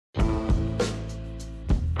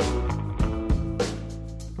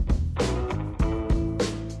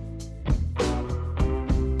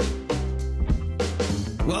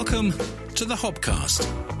Welcome to the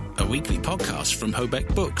Hobcast, a weekly podcast from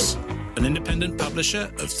Herrogate Books, an independent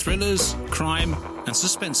publisher of thrillers, crime and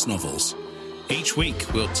suspense novels. Each week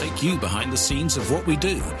we'll take you behind the scenes of what we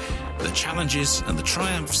do, the challenges and the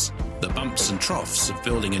triumphs, the bumps and troughs of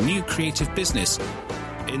building a new creative business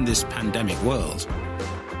in this pandemic world.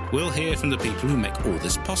 We'll hear from the people who make all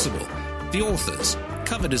this possible, the authors,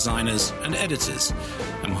 cover designers and editors,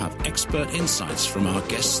 and we'll have expert insights from our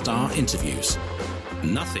guest star interviews.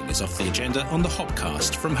 Nothing is off the agenda on the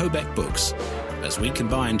Hobcast from Herrogate Books, as we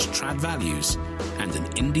combined trad values and an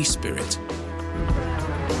indie spirit.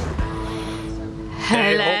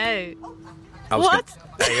 Hello. What?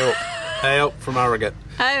 Hey up from Harrogate.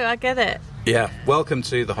 Oh, I get it. Yeah, welcome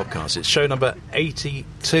to the Hobcast. It's show number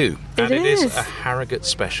 82. And it is a Harrogate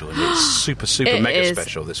special. And it's super mega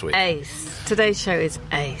special this week. Ace. Today's show is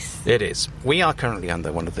ace. It is. We are currently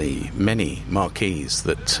under one of the many marquees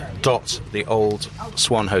that dot the old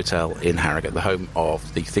Swan Hotel in Harrogate, the home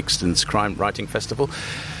of the Theakston's Crime Writing Festival.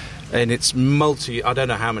 And it's I don't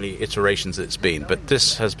know how many iterations it's been, but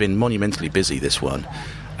this has been monumentally busy, this one.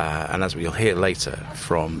 And as we'll hear later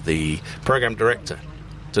from the programme director,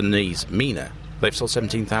 Denise, Mina, they've sold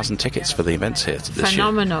 17,000 tickets for the events here this year.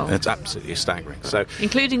 Phenomenal. It's absolutely staggering. So,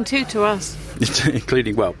 including 2 to us.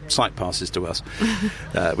 Including, sight passes to us.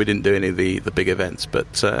 We didn't do any of the big events,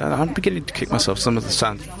 but I'm beginning to kick myself. Some of them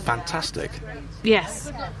sound fantastic. Yes.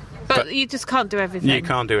 But you just can't do everything. You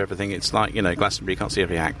can't do everything. It's like, Glastonbury, you can't see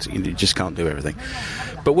every act. You just can't do everything.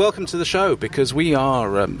 But welcome to the show, because we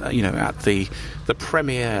are, at the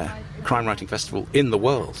premier crime writing festival in the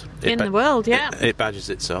world. The world, yeah. It badges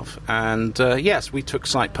itself. And, yes, we took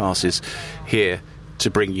sight passes here to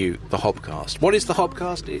bring you the Hobcast. What is the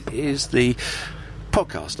Hobcast? It is the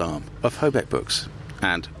podcast arm of Herrogate Books.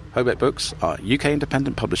 And Herrogate Books are UK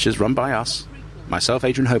independent publishers run by us. Myself,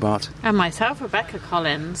 Adrian Hobart. And myself, Rebecca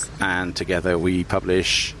Collins. And together we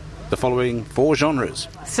publish the following 4 genres.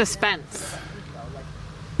 Suspense.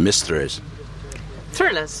 Mysteries.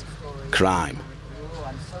 Thrillers. Crime.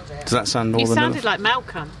 Does that sound more You than sounded like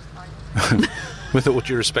Malcolm. With all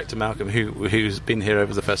due respect to Malcolm, who's been here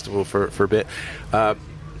over the festival for a bit.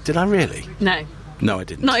 Did I really? No. No, I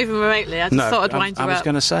didn't. Not even remotely. I just thought I'd wind you up. I was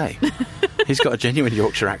going to say. He's got a genuine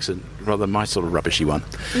Yorkshire accent, rather than my sort of rubbishy one.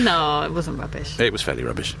 No, it wasn't rubbish. It was fairly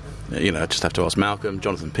rubbish. I just have to ask Malcolm,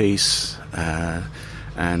 Jonathan Peace, and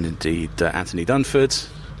indeed Anthony Dunford,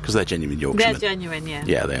 because they're genuine Yorkshiremen. They're genuine, yeah.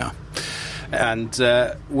 Yeah, they are.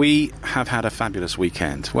 And we have had a fabulous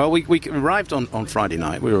weekend. Well, we arrived on Friday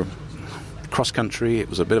night. We were cross-country. It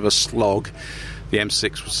was a bit of a slog. The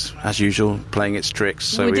M6 was, as usual, playing its tricks.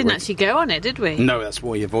 So we didn't actually go on it, did we? No, that's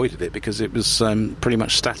why we avoided it, because it was pretty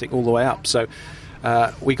much static all the way up. So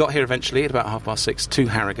we got here eventually at about 6:30 to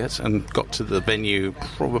Harrogate and got to the venue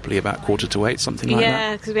probably about 7:45, something like that.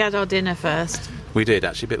 Yeah, because we had our dinner first. We did,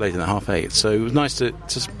 actually, a bit later than 8:30. So it was nice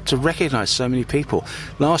to recognise so many people.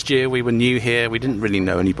 Last year we were new here, we didn't really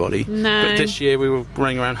know anybody. No. But this year we were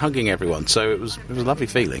running around hugging everyone, so it was a lovely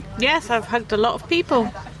feeling. Yes, I've hugged a lot of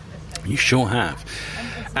people. You sure have.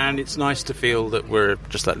 And it's nice to feel that we're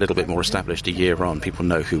just that little bit more established a year on. People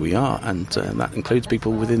know who we are, and that includes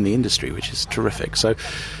people within the industry, which is terrific. So,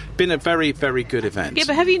 been a very, very good event. Yeah,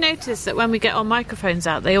 but have you noticed that when we get our microphones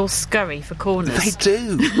out, they all scurry for corners? They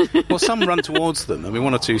do. Well, some run towards them. I mean,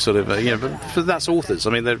 one or two sort of, but that's authors. I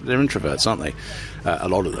mean, they're introverts, aren't they? A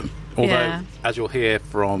lot of them. Although, as you'll hear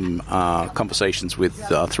from our conversations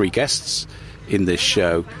with our 3 guests in this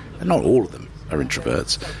show, not all of them are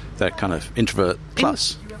introverts. They're kind of introvert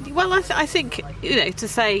plus. Well, I think, to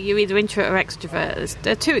say you're either introvert or extrovert,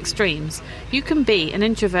 there are 2 extremes. You can be an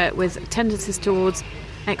introvert with tendencies towards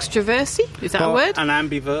extroversy. Is that a word? An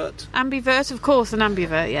ambivert. Ambivert, of course, an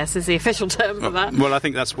ambivert, yes, is the official term for that. Well, I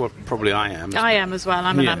think that's what probably I am. I am as well.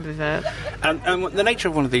 I'm an ambivert. And the nature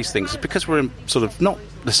of one of these things is because we're in sort of not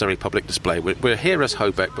necessarily public display. We're here as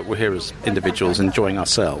Herrogate, but we're here as individuals enjoying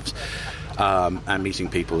ourselves. And meeting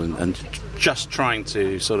people and just trying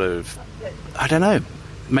to sort of,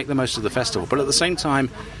 make the most of the festival. But at the same time,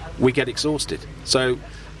 we get exhausted. So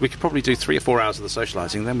we could probably do 3 or 4 hours of the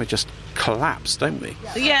socialising, then we just collapse, don't we?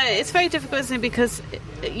 Yeah, it's very difficult, isn't it? Because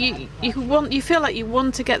you feel like you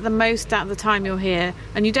want to get the most out of the time you're here,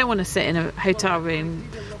 and you don't want to sit in a hotel room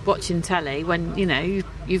watching telly when,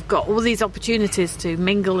 you've got all these opportunities to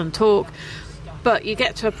mingle and talk. But you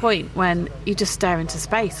get to a point when you just stare into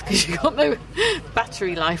space because you've got no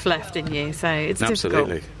battery life left in you, so it's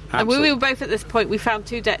Absolutely. difficult. And we were both at this point. We found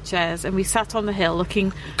 2 deck chairs and we sat on the hill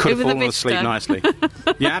looking Could over have the fallen vista. asleep nicely.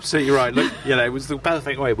 You're absolutely right. Look, it was the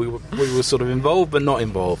perfect way. We were sort of involved but not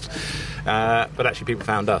involved. But actually, people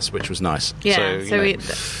found us, which was nice.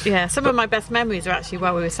 Yeah. Some of my best memories are actually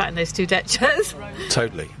while we were sat in those 2 deck chairs.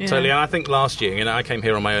 Totally. And I think last year, I came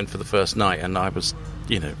here on my own for the first night, and I was,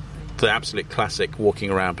 the absolute classic walking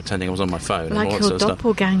around pretending I was on my phone. Like and all that your sort of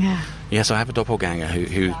doppelganger. Stuff. Yes, I have a doppelganger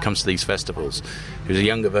who comes to these festivals, who's a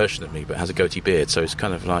younger version of me but has a goatee beard, so it's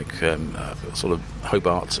kind of like sort of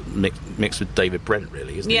Hobart mixed with David Brent,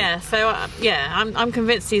 really, isn't it? So I'm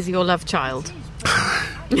convinced he's your love child.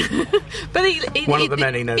 But one of the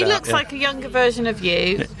many, no doubt. He looks like a younger version of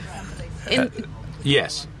you.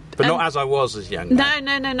 Yes. But not as I was as young. No,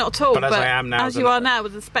 not at all. But as I am now. As you are now,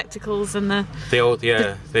 with the spectacles and the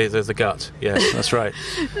gut. Yes, that's right.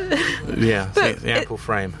 Yeah, the ample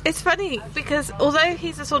frame. It's funny because although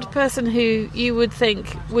he's the sort of person who you would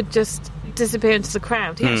think would just disappear into the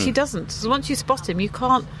crowd, he actually doesn't. So once you spot him, you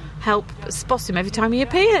can't help but spot him every time he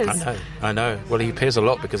appears. I know. Well, he appears a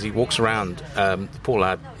lot because he walks around. The poor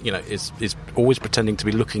lad, is always pretending to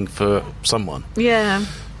be looking for someone. Yeah.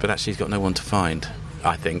 But actually, he's got no one to find,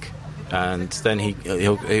 I think. And then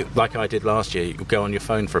he'll like I did last year, you'll go on your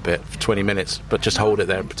phone for a bit, for 20 minutes, but just hold it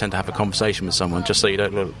there and pretend to have a conversation with someone just so you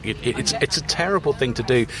don't look. It's a terrible thing to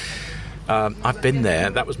do. I've been there.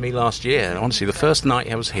 That was me last year. Honestly, the first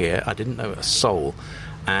night I was here, I didn't know a soul.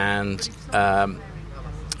 And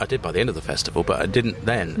I did by the end of the festival, but I didn't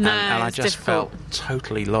then. No, and I just difficult. felt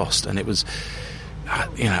totally lost. And it was,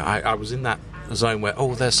 I was in that zone where,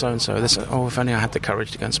 there's so-and-so. If only I had the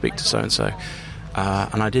courage to go and speak to so-and-so.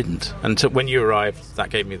 And I didn't. Until when you arrived, that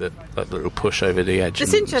gave me that little push over the edge.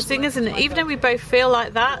 It's interesting, isn't it? Even though we both feel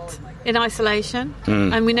like that in isolation,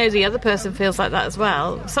 and we know the other person feels like that as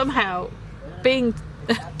well, somehow being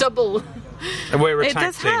double... And we're a it tag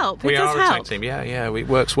does team. help. We it are does a help. tag team. Yeah, it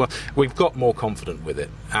works well. We've got more confident with it.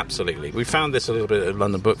 Absolutely. We found this a little bit at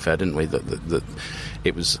London Book Fair, didn't we? That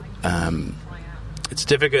it was. It's a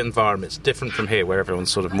difficult environment. It's different from here, where everyone's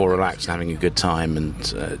sort of more relaxed and having a good time, and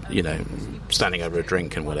standing over a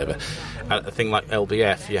drink and whatever. A thing like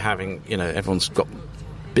LBF, you're having, everyone's got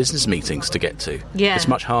business meetings to get to. Yeah. It's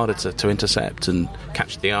much harder to intercept and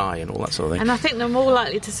catch the eye and all that sort of thing. And I think they're more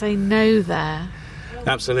likely to say no there.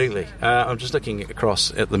 Absolutely. I'm just looking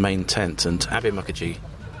across at the main tent, and Abir Mukherjee,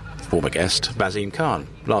 former guest, Bazim Khan,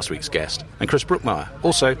 last week's guest, and Chris Brookmeyer,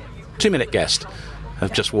 also 2-minute guest,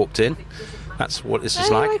 have just walked in. That's what this is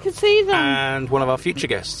like. I can see them. And one of our future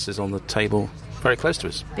guests is on the table very close to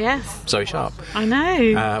us. Yes. Zoe Sharp. I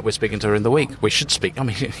know. We're speaking to her in the week. We should speak. I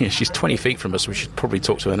mean, she's 20 feet from us. We should probably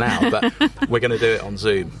talk to her now. But we're going to do it on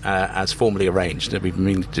Zoom as formally arranged. We've been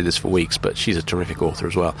meaning to do this for weeks, but she's a terrific author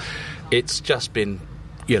as well. It's just been...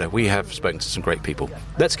 we have spoken to some great people.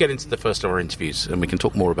 Let's get into the first of our interviews, and we can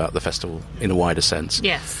talk more about the festival in a wider sense.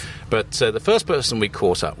 Yes. But the first person we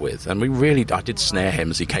caught up with, and I did snare him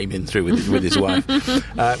as he came in through with his wife,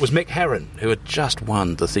 was Mick Herron, who had just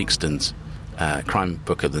won the Theakston's Crime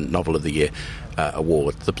Book of the Novel of the Year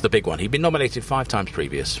award, the big one. He'd been nominated 5 times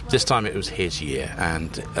previous. This time it was his year.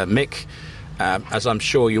 And Mick, as I'm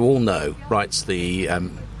sure you all know, writes the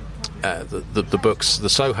books, the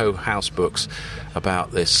Soho House books,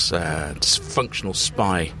 about this dysfunctional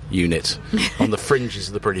spy unit on the fringes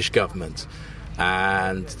of the British government.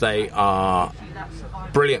 And they are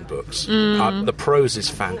brilliant books. The prose is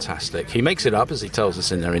fantastic. He makes it up, as he tells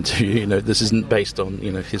us in their interview. This isn't based on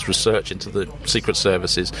his research into the secret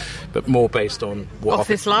services, but more based on what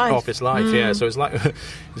office life. Office life, yeah. So it's like it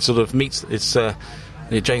sort of meets. It's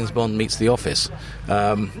James Bond meets The Office,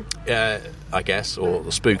 I guess, or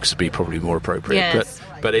The Spooks would be probably more appropriate. Yes.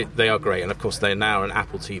 But they are great, and of course they're now an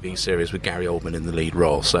Apple TV series with Gary Oldman in the lead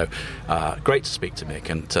role. So great to speak to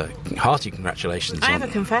Mick, and hearty congratulations. I have a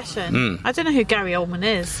confession. I don't know who Gary Oldman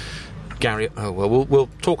is. Gary. Oh well, we'll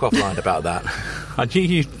talk offline about that. I knew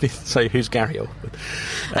you'd say who's Gary Oldman.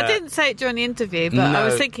 I didn't say it during the interview, but No. I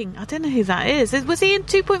was thinking, I don't know who that is. Was he in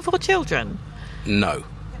 2.4 Children? No.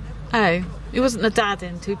 Oh, he wasn't the dad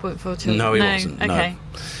in 2.4 Children. No, he wasn't. No. Okay.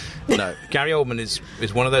 No, Gary Oldman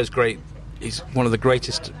is one of those great. He's one of the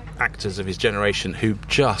greatest actors of his generation who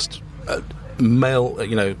just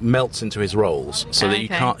melts into his roles, so that you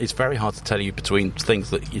can't. It's very hard to tell you between things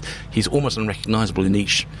that he's almost unrecognisable in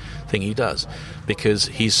each thing he does, because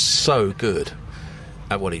he's so good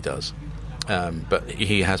at what he does. But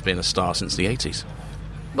he has been a star since the 80s.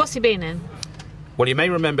 What's he been in? Well, you may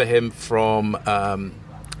remember him from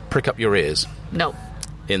Prick Up Your Ears. No.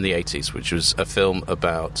 In the 80s, which was a film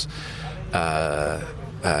about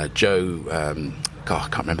Joe... I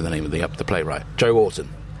can't remember the name of the playwright. Joe Orton.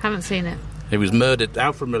 Haven't seen it. He was murdered.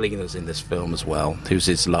 Alfred Molina's in this film as well, who's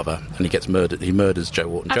his lover, and he gets murdered. He murders Joe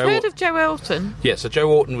Orton. I've heard of Joe Orton. Yeah, so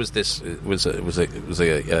Joe Orton was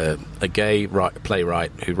a gay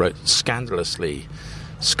playwright who wrote scandalously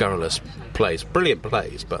scurrilous plays, brilliant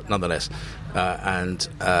plays, but nonetheless. And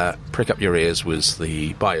Prick Up Your Ears was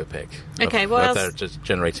the biopic of their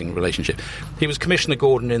generating relationship. He was Commissioner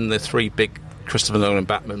Gordon in the 3 big Christopher Nolan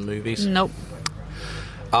Batman movies. Nope.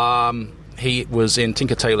 He was in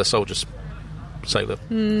Tinker Tailor Soldier Sailor.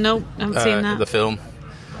 Nope, I haven't seen that. The film.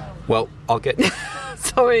 Well, I'll get...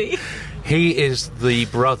 Sorry. He is the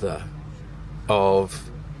brother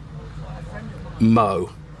of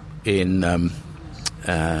Mo in...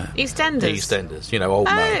 EastEnders. EastEnders, old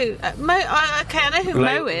Mo. Mo. Okay, I know who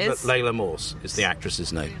Mo is. Layla Morse is the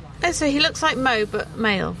actress's name. Oh, so he looks like Mo, but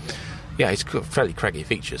male. Yeah, he's got fairly craggy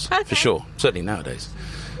features, okay. For sure. Certainly nowadays.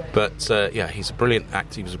 But, he's a brilliant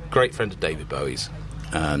actor. He was a great friend of David Bowie's.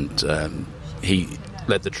 And he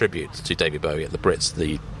led the tribute to David Bowie at the Brits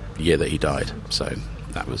the year that he died. So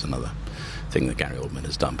that was another thing that Gary Oldman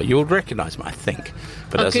has done. But you'll recognise him, I think.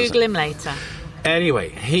 But I'll Google him later. Anyway,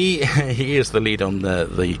 he is the lead on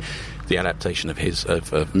the adaptation of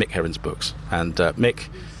Mick Herron's books. And Mick,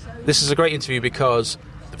 this is a great interview because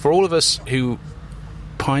for all of us who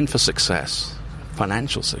pine for success,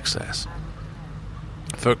 financial success,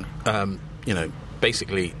 for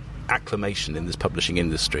basically acclamation in this publishing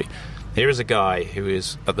industry, here is a guy who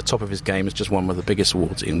is at the top of his game, has just won one of the biggest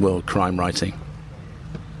awards in world crime writing,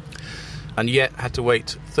 and yet had to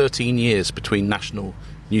wait 13 years between national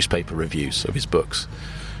newspaper reviews of his books.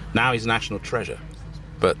 Now he's a national treasure,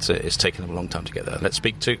 but it's taken him a long time to get there. Let's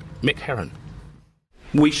speak to Mick Herron.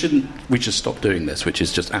 We should stop doing this, which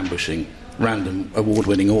is just ambushing random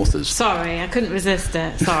award-winning authors. Sorry, I couldn't resist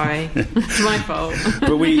it. Sorry. It's my fault.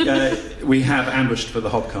 But we have ambushed for the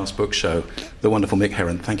Hobcast Book Show the wonderful Mick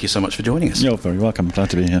Herron. Thank you so much for joining us. You're very welcome. Glad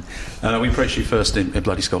to be here. We approached you first in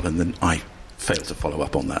Bloody Scotland, then I failed to follow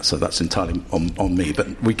up on that, so that's entirely on me.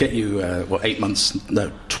 But we get you, 10 months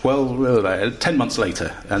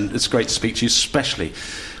later, and it's great to speak to you, especially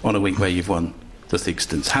on a week where you've won the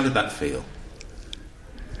Thigstons. How did that feel?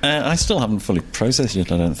 I still haven't fully processed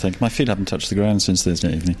it, I don't think. My feet haven't touched the ground since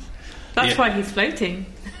Thursday evening. That's why he's floating.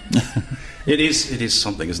 It is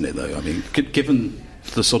something, isn't it, though? I mean, given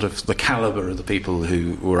the sort of the calibre of the people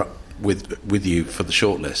who were up with you for the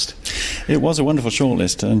shortlist. It was a wonderful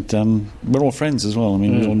shortlist, and we're all friends as well. I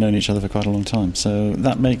mean, we've all known each other for quite a long time, so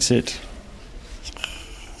that makes it...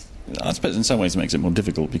 I suppose in some ways it makes it more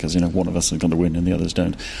difficult because, one of us is going to win and the others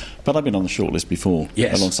don't. But I've been on the shortlist before,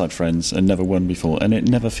 alongside friends, and never won before, and it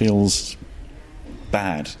never feels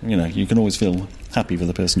bad. You can always feel happy for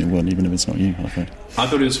the person who won, even if it's not you, I think. I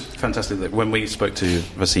thought it was fantastic that when we spoke to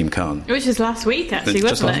Vaseem Khan... Which was last week, actually, wasn't it?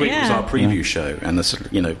 Just last week, it was our preview show, and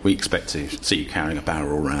we expect to see you carrying a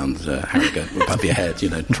barrel around Harrogate above your head,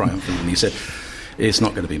 triumphant, and he said... It's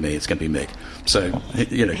not going to be me, it's going to be Mick. So,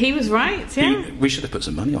 He was right, yeah. We should have put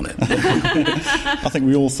some money on it. I think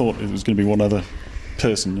we all thought it was going to be one other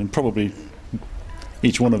person, and probably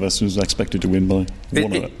each one of us was expected to win by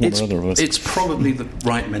one or other of us. It's probably the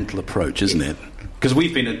right mental approach, isn't it? Because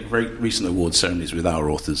we've been at very recent awards ceremonies with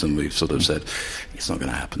our authors, and we've sort of said, it's not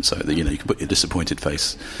going to happen. So, that, you can put your disappointed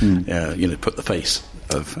face, put the face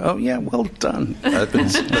of, oh yeah, well done. But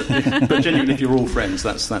genuinely, if you're all friends,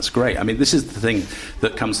 that's great. I mean, this is the thing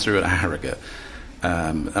that comes through at Harrogate,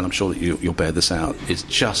 and I'm sure that you'll bear this out, is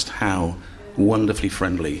just how wonderfly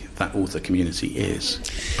friendly that author community is,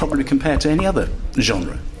 probably compared to any other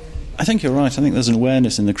genre. I think you're right. I think there's an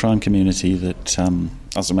awareness in the crime community that,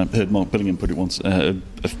 as I heard Mark Billingham put it once, a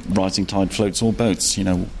rising tide floats all boats.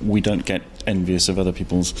 We don't get envious of other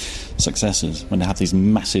people's successes. When they have these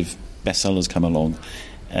massive bestsellers come along,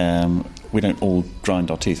 we don't all grind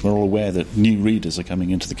our teeth. We're all aware that new readers are coming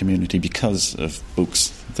into the community because of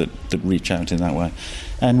books that reach out in that way,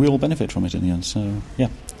 and we all benefit from it in the end. So, yeah,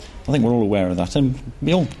 I think we're all aware of that, and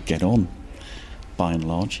we all get on, by and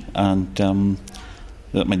large. And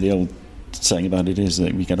the old saying about it is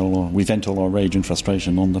that we vent all our rage and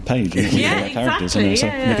frustration on the page. Yeah, exactly. So we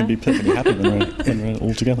can be perfectly happy when we're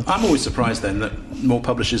all together. I'm always surprised then that more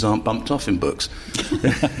publishers aren't bumped off in books.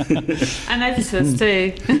 And editors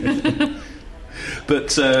too.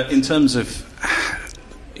 But in terms of,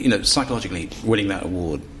 psychologically winning that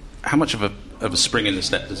award, how much of a spring in the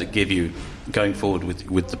step does it give you going forward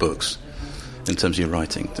with the books in terms of your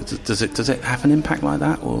writing? Does it have an impact like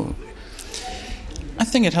that, or...? I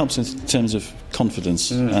think it helps in terms of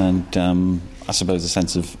confidence and I suppose a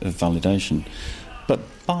sense of validation. But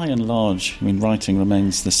by and large, writing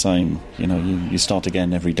remains the same. You start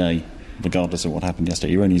again every day, regardless of what happened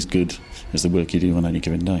yesterday. You're only as good as the work you do on any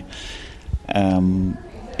given day.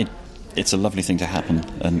 It's a lovely thing to happen,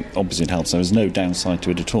 and obviously it helps. There's no downside to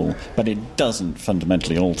it at all, but it doesn't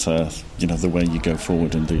fundamentally alter, the way you go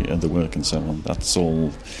forward and the work and so on. That's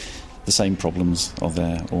all. The same problems are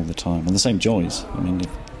there all the time, and the same joys. I mean,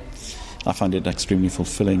 I find it an extremely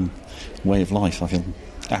fulfilling way of life. I feel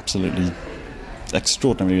absolutely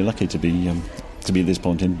extraordinarily lucky to be at this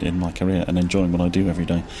point in my career and enjoying what I do every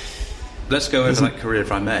day. Let's go over that career,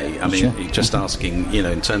 if I may. I mean, sure. Just asking,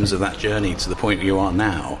 in terms of that journey to the point where you are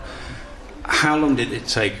now, how long did it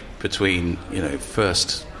take between,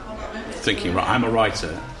 first thinking, right, I'm a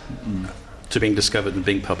writer, to being discovered and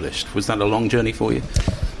being published? Was that a long journey for you?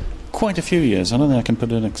 Quite a few years. I don't think I can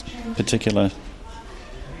put a particular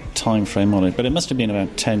time frame on it, but it must have been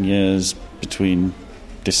about 10 years between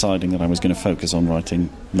deciding that I was going to focus on writing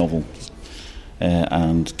novels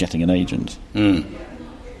and getting an agent.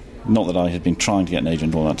 Not that I had been trying to get an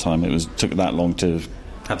agent all that time. It took that long to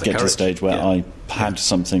get to the stage where I had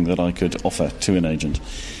something that I could offer to an agent.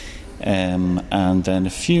 And then a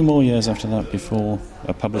few more years after that before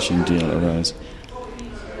a publishing deal arose.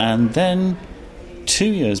 And then 2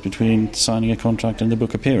 years between signing a contract and the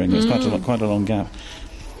book appearing. It was quite a long gap.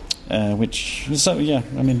 A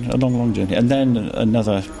long journey. And then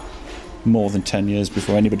another more than 10 years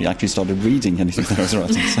before anybody actually started reading anything that I was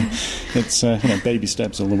writing. So it's baby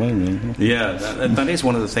steps all the way, really. Yeah, that is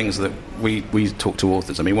one of the things that we talk to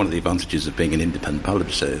authors. I mean, one of the advantages of being an independent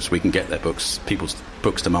publisher is we can get people's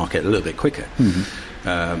books to market a little bit quicker.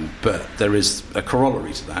 But there is a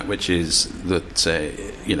corollary to that, which is that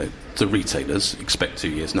the retailers expect 2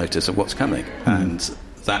 years' notice of what's coming, and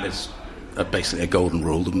that is basically a golden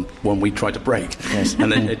rule, and one we try to break. Yes.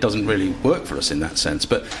 And it doesn't really work for us in that sense.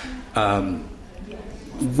 But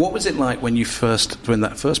what was it like when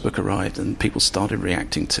that first book arrived and people started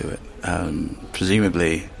reacting to it?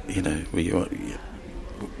 Presumably,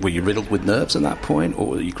 were you riddled with nerves at that point, or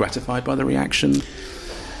were you gratified by the reaction?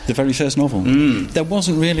 The very first novel. There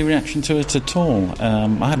wasn't really reaction to it at all.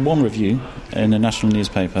 I had one review in a national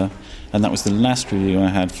newspaper, and that was the last review I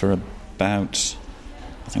had for about,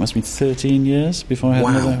 I think it must have been 13 years before I had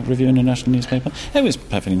another review in a national newspaper. It was a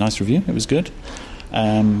perfectly nice review. It was good.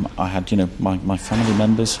 I had, my family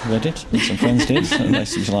members read it, and some friends did, and they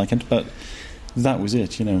seemed to like it, but that was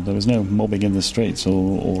it. There was no mobbing in the streets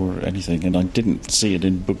or anything, and I didn't see it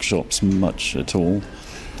in bookshops much at all.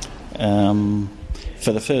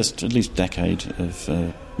 For the first, at least, decade of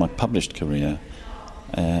my published career,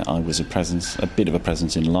 I was a bit of a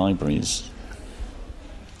presence in libraries.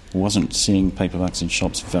 Wasn't seeing paperbacks in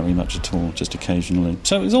shops very much at all, just occasionally.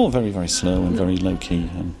 So it was all very, very slow and very low-key,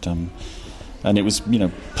 and it was,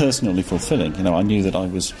 personally fulfilling. I knew that I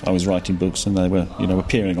was writing books, and they were,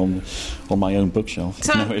 appearing on my own bookshelf,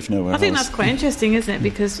 so if nowhere else. I think that's quite interesting, isn't it?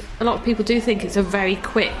 Because a lot of people do think it's a very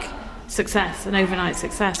quick success, an overnight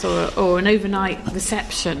success, or an overnight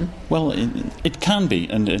reception. Well, it can be,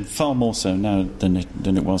 and far more so now than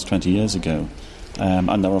it was 20 years ago.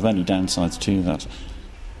 And there are many downsides to that.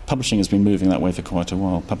 Publishing has been moving that way for quite a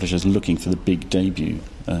while. Publishers looking for the big debut,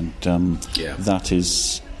 and that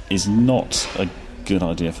is not a good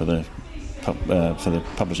idea for the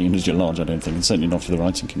publishing industry at large, I don't think, and certainly not for the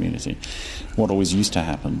writing community. What always used to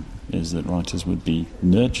happen is that writers would be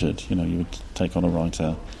nurtured. You would take on a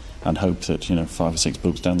writer and hope that 5 or 6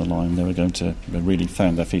 books down the line they were going to really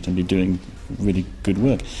found their feet and be doing really good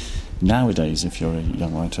work. Nowadays, if you're a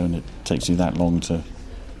young writer and it takes you that long to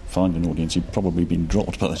find an audience, you've probably been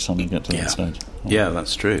dropped by the time you get to that stage. Yeah,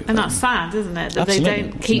 that's true. And that's sad, isn't it? That absolutely, they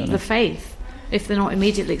don't keep the faith if they're not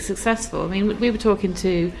immediately successful. I mean, we were talking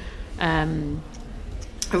to a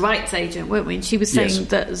rights agent, weren't we? And she was saying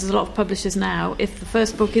that there's a lot of publishers now, if the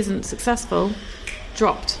first book isn't successful,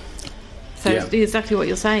 dropped. So it's exactly what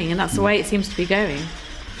you're saying, and that's the way it seems to be going.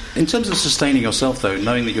 In terms of sustaining yourself, though,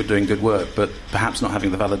 knowing that you're doing good work, but perhaps not having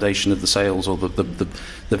the validation of the sales or the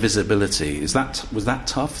visibility, was that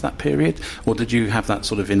tough, that period? Or did you have that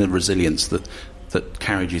sort of inner resilience that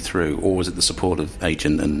carried you through? Or was it the support of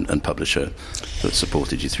agent and publisher that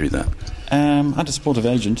supported you through that? I had a supportive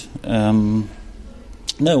agent. No,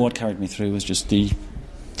 what carried me through was just the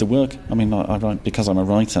work. I mean, I write because I'm a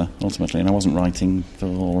writer, ultimately, and I wasn't writing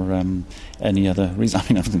for any other reason.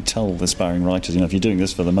 I mean, I can tell the aspiring writers, if you're doing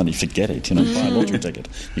this for the money, forget it. Buy a lottery ticket.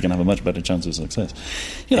 You can have a much better chance of success.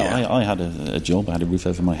 I had a job, I had a roof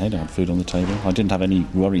over my head, I had food on the table. I didn't have any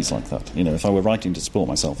worries like that. If I were writing to support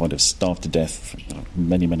myself, I'd have starved to death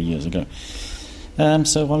many, many years ago.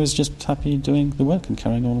 So I was just happy doing the work and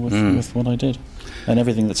carrying on with what I did. And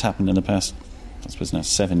everything that's happened in the past, I suppose now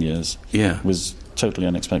 7 years, was totally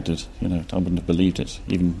unexpected. I wouldn't have believed it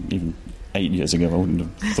even 8 years ago, I wouldn't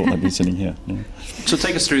have thought I'd be sitting here. Yeah. So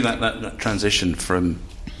take us through that transition from,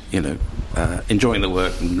 enjoying the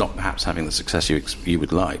work and not perhaps having the success you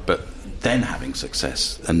would like, but then having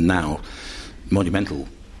success, and now monumental,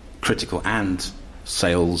 critical, and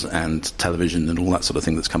sales and television and all that sort of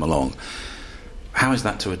thing that's come along. How is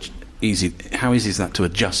that easy is that to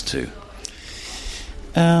adjust to?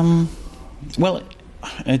 Well,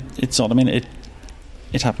 it's odd. I mean,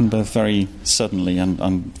 it happened both very suddenly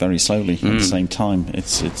and very slowly at the same time.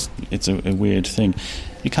 It's a weird thing.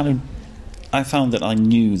 I found that I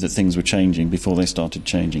knew that things were changing before they started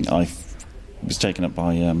changing. I was taken up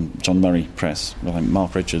by John Murray Press,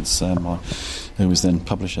 Mark Richards, who was then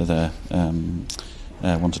publisher there,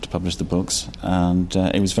 wanted to publish the books, and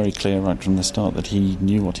it was very clear right from the start that he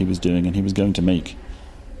knew what he was doing and he was going to make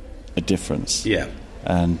a difference. Yeah.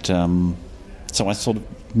 And so I sort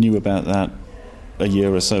of knew about that a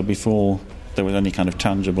year or so before there was any kind of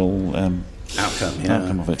tangible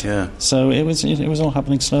outcome of it. Yeah. So it was all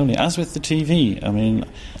happening slowly. As with the TV, I mean,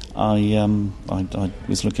 I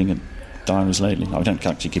was looking at diaries lately. I don't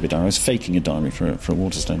actually keep a diary. I was faking a diary for a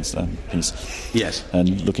Waterstones piece. Yes.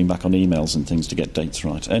 And looking back on emails and things to get dates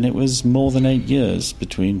right. And it was more than 8 years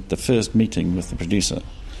between the first meeting with the producer,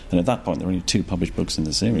 and at that point there were only 2 published books in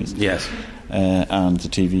the series. Yes. And the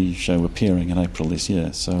TV show appearing in April this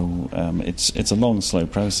year. So it's a long, slow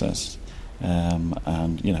process. And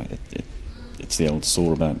it's the old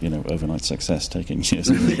saw about overnight success taking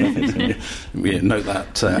years. Note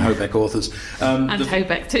that Hobeck authors and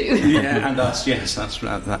Hobeck too. Yeah, and us. Yes, that's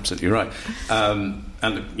absolutely right. And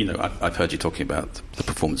I've heard you talking about the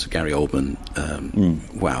performance of Gary Oldman.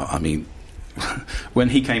 Wow, I mean, when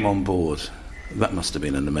he came on board, that must have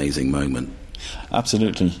been an amazing moment.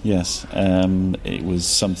 Absolutely, yes. It was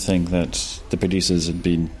something that the producers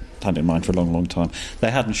had in mind for a long, long time.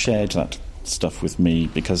 They hadn't shared that stuff with me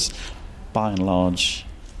because, by and large,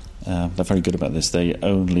 they're very good about this. They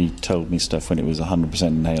only told me stuff when it was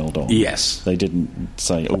 100% nailed on. Yes. They didn't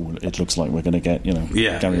say, it looks like we're going to get,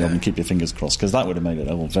 Gary on and keep your fingers crossed, because that would have made it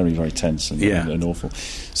all very, very tense and awful.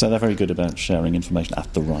 So they're very good about sharing information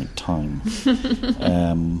at the right time.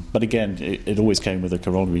 But again, it always came with a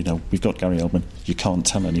corollary. We've got Gary Oldman, you can't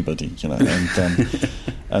tell anybody,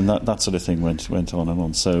 and that sort of thing went on and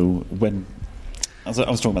on. So I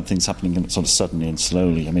was talking about things happening sort of suddenly and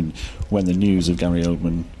slowly. I mean, when the news of Gary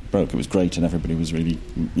Oldman broke, it was great, and everybody was really,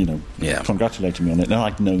 congratulating me on it. And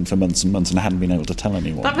I'd known for months and months, and I hadn't been able to tell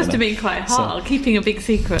anyone. That must have been quite hard, keeping a big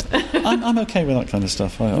secret. I'm okay with that kind of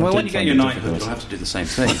stuff. When you get your knighthood, you'll have to do the same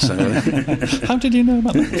thing. So. How did you know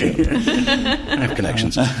about that? I have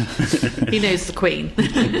connections. He knows the Queen.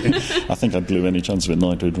 I think I blew any chance of a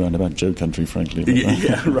knighthood round about Joe Country, frankly.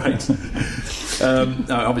 Yeah, right.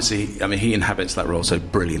 Obviously, I mean, he inhabits that role so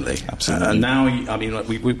brilliantly. Absolutely. And now, I mean,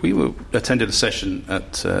 we attended a session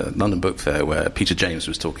at London Book Fair where Peter James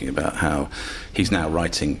was talking about how he's now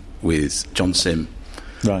writing with John Sim,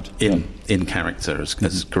 right, in character as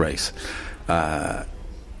Grace.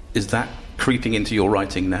 Is that creeping into your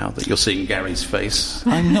writing now, that you're seeing Gary's face?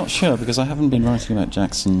 I'm not sure, because I haven't been writing about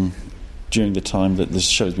Jackson during the time that this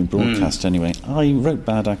show's been broadcast anyway. I wrote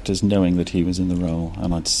Bad Actors knowing that he was in the role,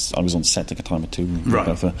 and I was on set at a time or two,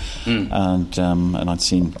 and I'd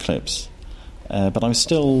seen clips. But I was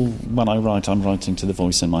still, when I write, I'm writing to the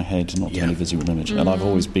voice in my head, not to any visual image. And I've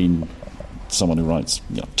always been someone who writes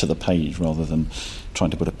to the page rather than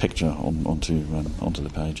trying to put a picture onto the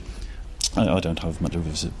page. I don't have much of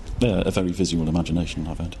a very visual imagination,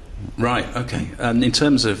 I've had. Right, okay. And in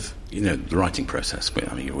terms of, the writing process,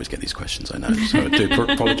 I mean, you always get these questions, I know, so I do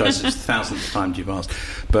apologise, it's the thousandth time you've asked.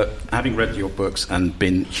 But having read your books and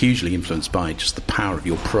been hugely influenced by just the power of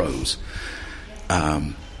your prose,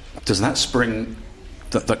 does that spring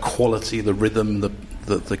the quality, the rhythm,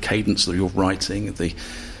 the cadence of your writing,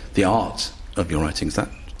 the art of your writing? Is that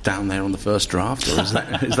down there on the first draft, or is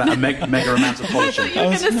that a mega amount of polishing? I thought you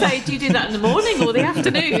were going to say, do you do that in the morning or the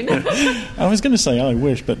afternoon? I was going to say I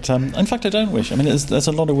wish, but in fact I don't wish. I mean, there's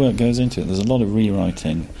a lot of work goes into it. There's a lot of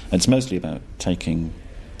rewriting. It's mostly about taking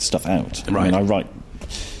stuff out. Right. I mean, I write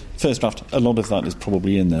first draft. A lot of that is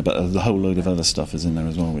probably in there, but a whole load of other stuff is in there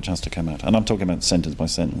as well, which has to come out. And I'm talking about sentence by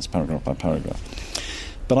sentence, paragraph by paragraph.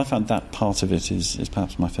 But I found that part of it is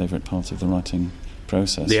perhaps my favourite part of the writing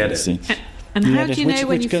process. The edit. And how do you know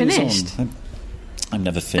when you've finished? I'm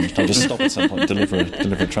never finished. I just stop at some point, deliver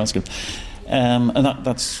a transcript, and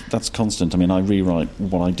that's constant. I mean, I rewrite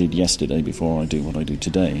what I did yesterday before I do what I do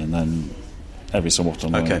today, and then every so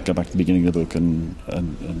often I go back to the beginning of the book and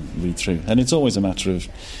read through. And it's always a matter of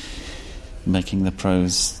making the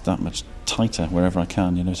prose that much tighter wherever I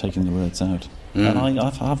can. Taking the words out. And I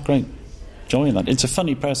have great joy in that. It's a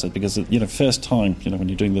funny process because, first time, when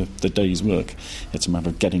you're doing the day's work, it's a matter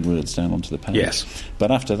of getting words down onto the page. Yes.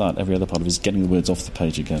 But after that, every other part of it is getting the words off the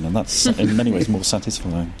page again, and that's, in many ways, more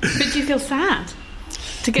satisfying. But do you feel sad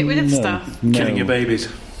to get rid of stuff? No. Killing your babies.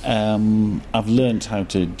 I've learned how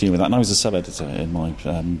to deal with that, and I was a sub-editor in my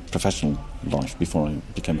professional life before I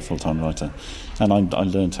became a full-time writer, and I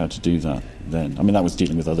learned how to do that then. I mean, that was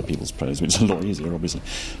dealing with other people's prose, which is a lot easier, obviously,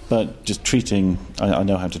 but just treating, I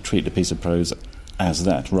know how to treat a piece of prose as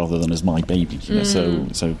that rather than as my baby,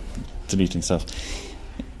 so deleting stuff.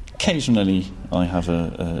 Occasionally I have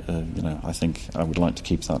I think I would like to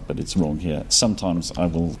keep that, but it's wrong here. Sometimes I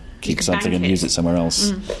will keep something and use it somewhere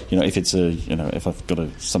else. If it's if I've got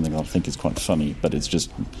something that I think is quite funny, but it's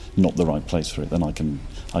just not the right place for it, then I can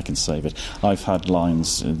save it. I've had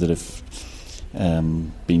lines that have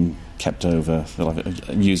been kept over that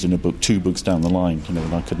I've used in a book 2 books down the line,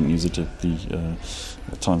 and I couldn't use it at the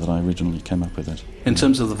time that I originally came up with it. In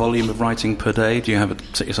terms of the volume of writing per day, do you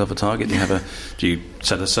set yourself a target? Do you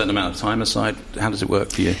set a certain amount of time aside? How does it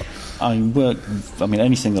work for you?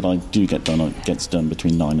 Anything that I do get done gets done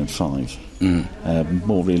between 9 and 5.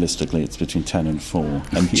 More realistically, it's between 10 and 4.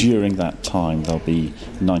 And during that time, there'll be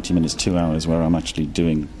 90 minutes, 2 hours where I'm actually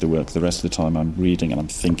doing the work. The rest of the time, I'm reading and I'm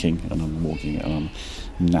thinking and I'm walking and I'm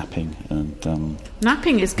napping. And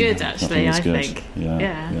napping is good, actually. I think.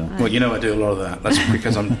 Yeah. Well, I do a lot of that. That's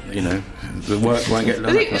because I'm, the work won't get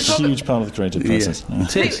done. It's a huge part of the creative process.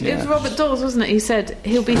 It was Robert Dawes, wasn't it? He said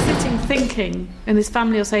he'll be sitting thinking, and his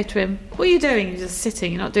family will say to him, "What are you doing?" He's just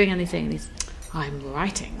sitting. You're not doing anything. And he's, "I'm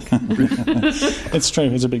writing." It's true.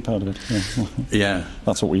 It's a big part of it. Yeah.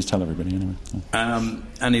 That's what we tell everybody anyway.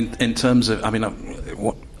 And in terms of,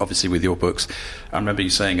 obviously with your books, I remember you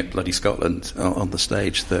saying at Bloody Scotland on the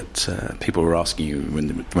stage that people were asking you when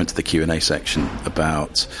they went to the Q&A section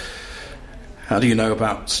about how do you know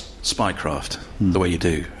about spycraft the way you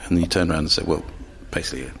do, and you turn around and say, well,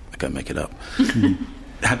 basically I go make it up.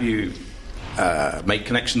 Have you made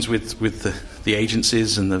connections with the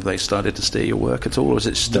agencies, and have they started to steer your work at all, or is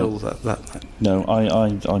it still that? No,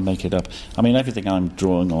 I make it up. I mean, everything I'm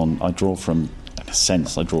drawing on, I draw from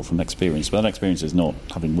experience, but that experience is not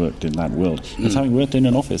having worked in that world. It's having worked in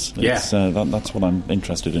an office. That's what I'm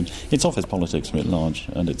interested in. It's office politics writ large,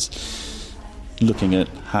 and it's looking at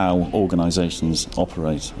how organisations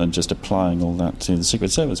operate and just applying all that to the Secret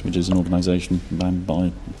Service, which is an organisation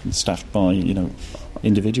staffed by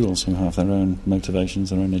individuals who have their own motivations,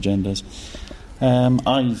 their own agendas.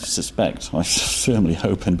 I firmly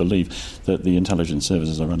hope and believe that the intelligence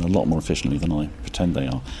services are run a lot more efficiently than I pretend they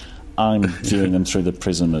are. I'm viewing them through the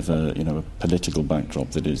prism of a political backdrop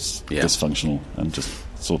that is dysfunctional, and just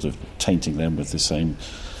sort of tainting them with the same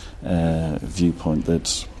viewpoint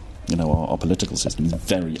that our political system is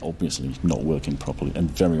very obviously not working properly and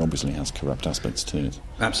very obviously has corrupt aspects to it.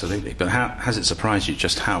 Absolutely. But has it surprised you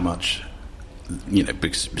just how much,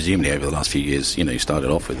 because presumably over the last few years, you started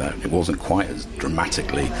off with that, it wasn't quite as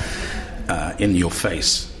dramatically in your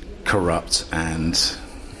face, corrupt and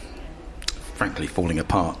frankly falling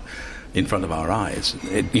apart in front of our eyes.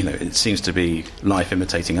 It seems to be life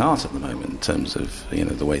imitating art at the moment in terms of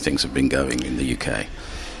the way things have been going in the UK.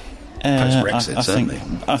 Post-Brexit, certainly.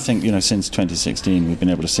 I think since 2016 we've been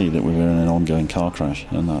able to see that we were in an ongoing car crash,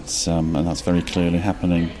 and that's very clearly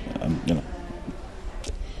happening.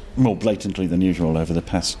 More blatantly than usual over the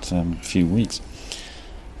past few weeks.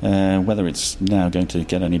 Whether it's now going to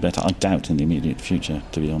get any better, I doubt in the immediate future,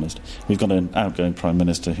 to be honest. We've got an outgoing Prime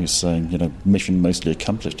Minister who's saying, mission mostly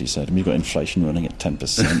accomplished, he said. And we've got inflation running at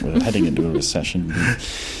 10%. We're heading into a recession.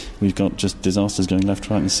 We've got just disasters going left,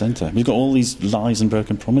 right and centre. We've got all these lies and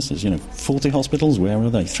broken promises. 40 hospitals, where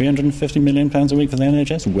are they? £350 million a week for the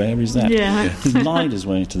NHS, where is that? Yeah. He's lied his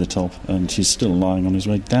way to the top, and he's still lying on his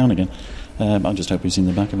way down again. I just hope we've seen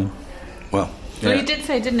the back of him. Well, he did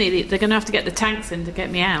say, didn't he, they're going to have to get the tanks in to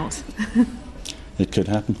get me out. It could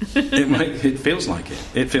happen. It feels like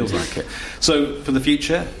it. So, for the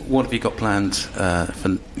future, what have you got planned for?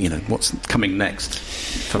 What's coming next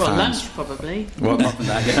for fans? Lunch, probably. Well, apart from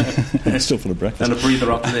that, I'm still full of breakfast. And a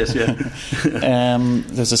breather after this, yeah.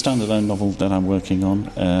 There's a standalone novel that I'm working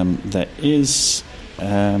on. There is,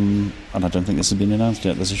 and I don't think this has been announced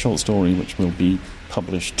yet. There's a short story which will be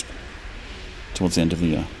published towards the end of the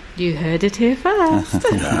year. You heard it here first.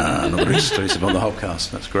 Another exclusive on the whole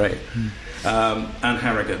cast. That's great. And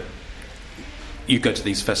Harrogate, you go to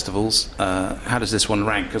these festivals. How does this one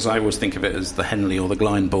rank? Because I always think of it as the Henley or the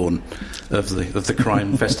Glyndebourne of the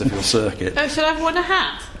crime festival circuit. Oh, should I have worn a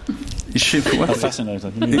hat? You should. A fascinator.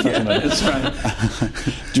 That's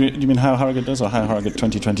right. Do you mean how Harrogate does, or how Harrogate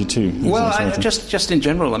 2022? Well, just in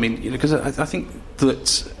general. I mean, because I think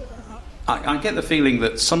that I get the feeling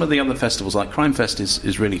that some of the other festivals, like Crime Fest,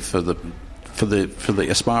 is really for the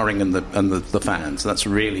aspiring and the fans. That's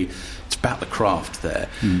really, it's about the craft there.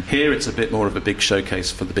 Here it's a bit more of a big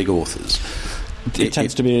showcase for the big authors. It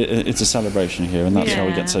tends to be it's a celebration here, and that's how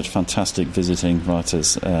we get such fantastic visiting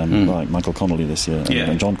writers like Michael Connolly this year,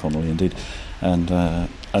 and John Connolly indeed, and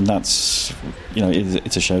that's, you know,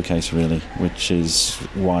 it's a showcase really, which is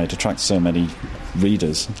why it attracts so many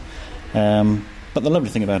readers. But the lovely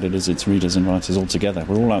thing about it is it's readers and writers all together.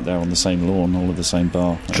 We're all out there on the same lawn, all at the same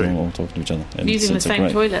bar, and all talking to each other. Using the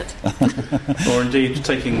same toilet. Or indeed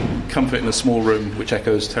taking comfort in a small room which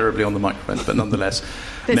echoes terribly on the microphone, but nonetheless...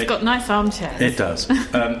 It's got nice armchairs. It does.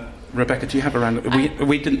 Rebecca, do you have a random...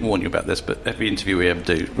 We didn't warn you about this, but every interview we ever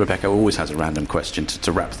do, Rebecca always has a random question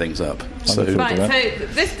to wrap things up. So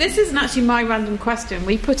this isn't actually my random question.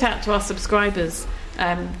 We put out to our subscribers...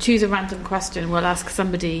 choose a random question. We'll ask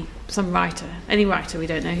somebody, some writer, any writer, we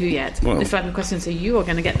don't know who yet, this random question. So you are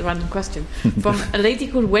going to get the random question from a lady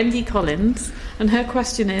called Wendy Collins, and her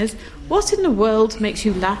question is, what in the world makes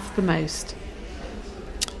you laugh the most?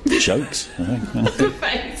 Jokes, I think. The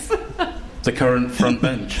face. The current front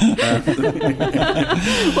bench. Well,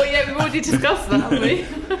 yeah, we've already discussed that, haven't we?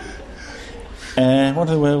 What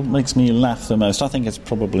in the world makes me laugh the most? I think it's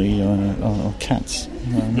probably cats.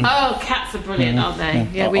 Cats are brilliant, aren't they?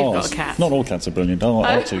 Yeah, we've got a cat. Not all cats are brilliant.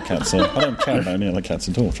 Our two cats are. I don't care about any other cats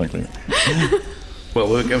at all, frankly. Well,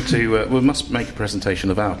 we're going to... we must make a presentation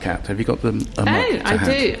of our cat. Have you got them? I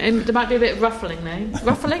do. There might be a bit of ruffling, though.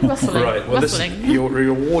 Rustling? Right, well, ruffling. Your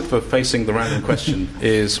reward for facing the random question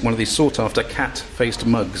is one of these sought-after cat-faced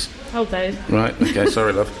mugs. Hold those. Right, okay,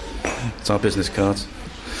 sorry, love. It's our business cards.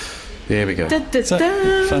 Here we go.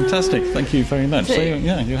 Fantastic, thank you very much. So,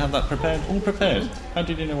 you have that all prepared. How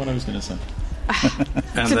did you know what I was going to say?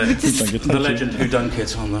 And the legend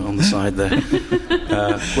whodunit on the side there.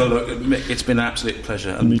 Well, look, Mick, it's been an absolute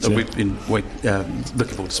pleasure, and we've been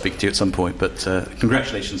looking forward to speaking to you at some point. But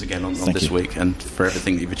congratulations again on this week, and for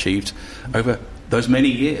everything that you've achieved over those many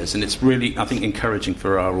years. And it's really, I think, encouraging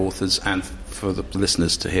for our authors and for the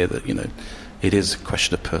listeners to hear that, you know, it is a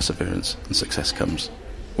question of perseverance, and success comes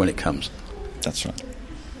when it comes. That's right.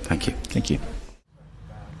 Thank you. Thank you.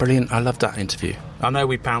 Brilliant. I loved that interview. I know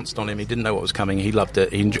we pounced on him. He didn't know what was coming. He loved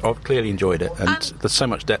it. He clearly enjoyed it. And there's so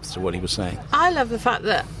much depth to what he was saying. I love the fact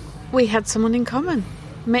that we had someone in common.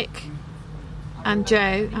 Mick and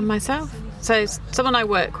Joe and myself. So someone I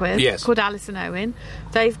work with called Alison Owen.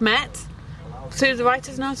 They've met through the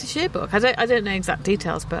Writers and Artists Yearbook. I don't know exact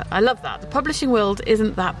details, but I love that. The publishing world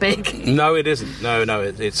isn't that big. No, it isn't. No,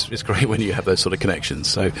 it's great when you have those sort of connections.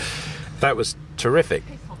 So that was terrific.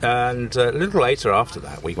 And a little later after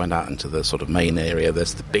that, we went out into the sort of main area.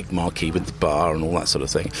 There's the big marquee with the bar and all that sort of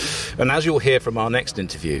thing. And as you'll hear from our next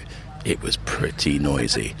interview, it was pretty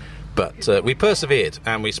noisy. But we persevered,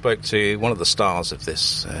 and we spoke to one of the stars of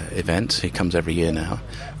this event. He comes every year now,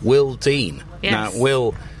 Will Dean. Yes. Now,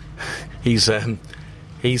 Will, he's an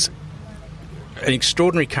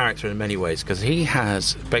extraordinary character in many ways, because he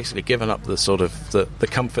has basically given up the sort of the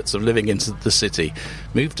comforts of living in the city,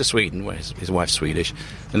 moved to Sweden, where his wife's Swedish,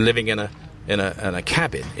 and living in a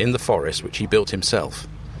cabin in the forest which he built himself.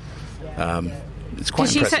 It's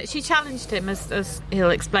quite impressive. She challenged him, as he'll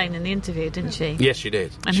explain in the interview, didn't she? Yes, she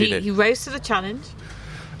did. And he rose to the challenge.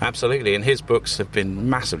 Absolutely, and his books have been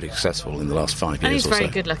massively successful in the last 5 years or so. And he's very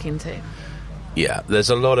good looking too. Yeah, there's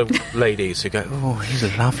a lot of ladies who go, "Oh, he's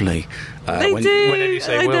lovely." Whenever you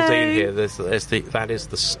say Will Dean here, that is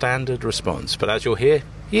the standard response. But as you'll hear,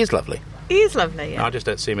 he is lovely. He is lovely, yeah. I just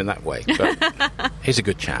don't see him in that way. But he's a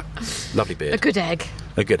good chap. Lovely beard. A good egg.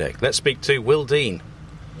 A good egg. Let's speak to Will Dean.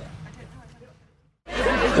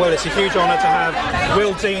 Well, it's a huge honour to have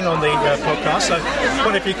Will Dean on the podcast. So I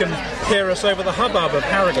wonder if you can hear us over the hubbub of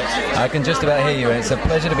Harrogate. I can just about hear you, and it's a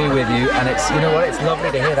pleasure to be with you. And it's, you know what, it's lovely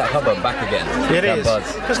to hear that hubbub back again. It is.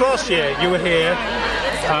 Because last year you were here.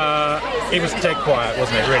 It was dead quiet,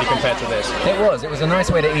 wasn't it, really, compared to this? It was. It was a nice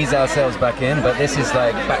way to ease ourselves back in, but this is,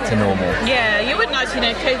 like, back to normal. Yeah, you wouldn't actually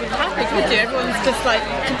know COVID happened, would you? Everyone's just, like,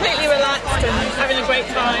 completely relaxed and having a great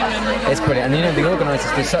time. It's brilliant. And, you know, the organisers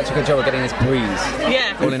do such a good job of getting this breeze.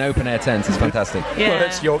 Yeah. All in open-air tents. It's fantastic. Yeah. Well,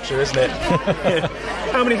 it's Yorkshire, isn't it?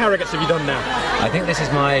 How many Harrogates have you done now? I think this is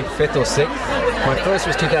my 5th or 6th. My first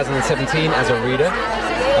was 2017 as a reader.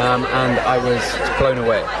 And I was blown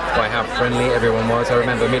away by how friendly everyone was. I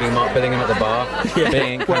remember meeting Mark Billingham at the bar,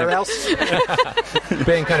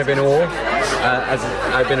 being kind of in awe, as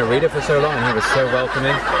I've been a reader for so long, and he was so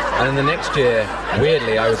welcoming. And then the next year,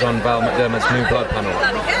 weirdly, I was on Val McDermott's New Blood panel,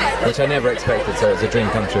 which I never expected, so it was a dream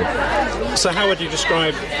come true. So how would you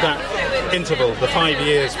describe that interval, the 5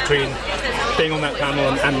 years between being on that panel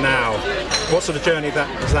and now? What sort of journey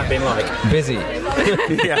has that been like? Busy.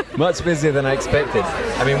 Yeah. Much busier than I expected.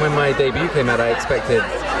 I mean, when my debut came out, I expected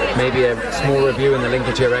maybe a small review in the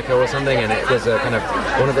Lincolnshire Echo or something, and it was a kind of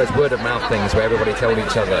one of those word of mouth things where everybody told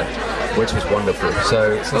each other, which was wonderful.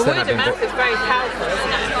 So since then I've been... Word of mouth is very powerful,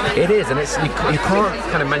 isn't it? It is, and it's you can't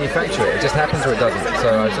kind of manufacture it. It just happens or it doesn't. So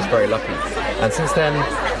I was just very lucky. And since then,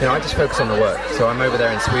 I just focus on the work. So I'm over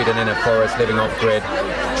there in Sweden in a forest, living off grid,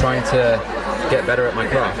 trying to get better at my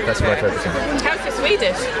craft. That's what I focus on. How's your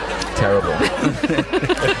Swedish? Terrible.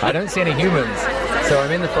 I don't see any humans. So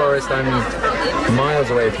I'm in the forest. I'm miles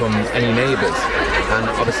away from any neighbours, and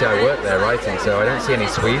obviously I work there writing, so I don't see any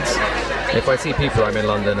Swedes. If I see people, I'm in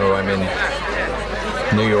London or I'm in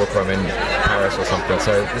New York or I'm in Paris or something.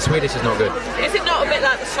 So the Swedish is not good. Is it not a bit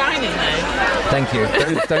like The Shining, though? Thank you.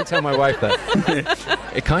 Don't tell my wife that.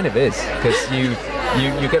 It kind of is, because you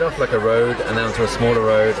get off like a road and then onto a smaller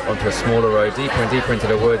road, deeper and deeper into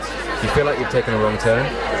the woods. You feel like you've taken a wrong turn,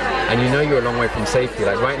 and you know you're a long way from safety.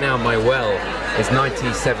 Like right now, my well is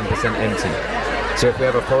 97% empty. So if we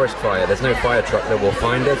have a forest fire, there's no fire truck that will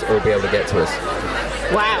find us or be able to get to us.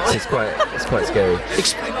 Wow. So it's quite scary.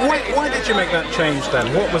 Why did you make that change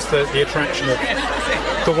then? What was the attraction of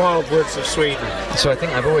the wild woods of Sweden? So I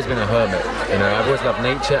think I've always been a hermit. I've always loved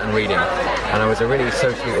nature and reading, and I was a really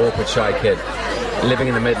socially awkward, shy kid living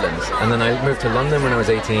in the Midlands. And then I moved to London when I was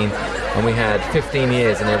 18, and we had 15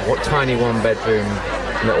 years in a tiny one-bedroom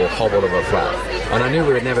little hovel of a flat. And I knew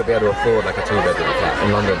we would never be able to afford like a 2-bedroom flat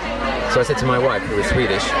in London. So I said to my wife, who was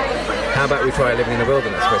Swedish, how about we try living in the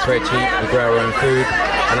wilderness where it's very cheap, we grow our own food,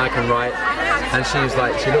 and I can write. And she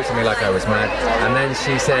looked at me like I was mad, and then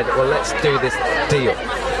she said, well, let's do this deal.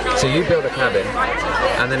 So you build a cabin,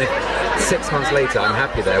 and then if 6 months later I'm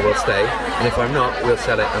happy there, we'll stay, and if I'm not, we'll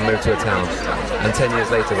sell it and move to a town. And 10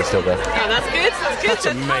 years later, we're still there. Oh, that's good. That's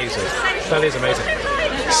amazing. That is amazing.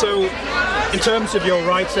 So, in terms of your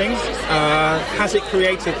writing, has it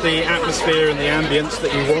created the atmosphere and the ambience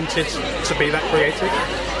that you wanted to be that creative?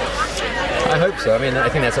 I hope so. I mean, I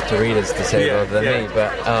think that's up to readers to say rather than me,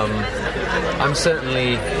 but I'm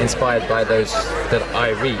certainly inspired by those that I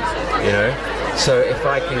read, So if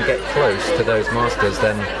I can get close to those masters,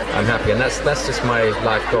 then I'm happy. And that's just my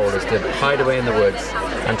life goal, is to hide away in the woods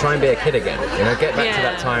and try and be a kid again. Get back to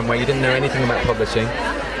that time where you didn't know anything about publishing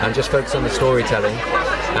and just focus on the storytelling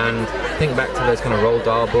and think back to those kind of Roald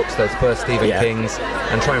Dahl books, those first Stephen Kings,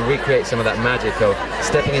 and try and recreate some of that magic of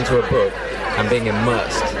stepping into a book and being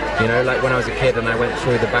immersed. Like when I was a kid and I went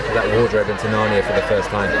through the back of that wardrobe into Narnia for the first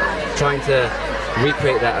time, trying to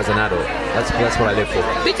recreate that as an adult. That's what I live for.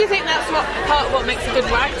 But do you think that's part of what makes a good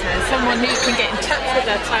writer? Someone who can get in touch with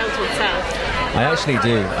their childhood self? I actually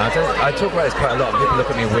do. I talk about this quite a lot. People look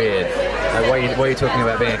at me weird. Like, why are you talking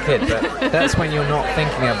about being a kid? But that's when you're not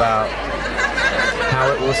thinking about how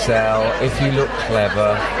it will sell, if you look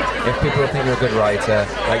clever, if people think you're a good writer.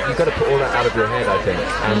 Like, you've got to put all that out of your head, I think,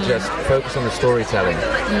 and just focus on the storytelling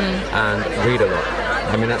and read a lot.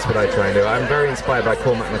 I mean, that's what I try and do. I'm very inspired by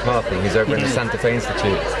Cormac McCarthy. He's over in the Santa Fe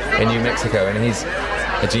Institute in New Mexico, and he's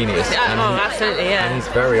a genius. Absolutely, yeah. And he's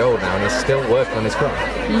very old now, and he's still working on his craft.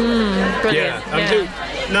 Brilliant.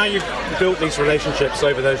 Now you've built these relationships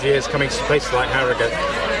over those years, coming to places like Harrogate.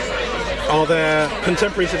 Are there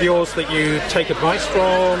contemporaries of yours that you take advice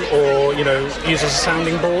from, or use as a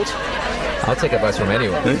sounding board? I'll take advice from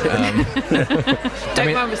anyone.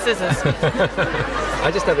 Don't run with scissors.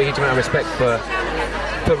 I just have a huge amount of respect for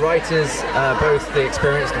writers, both the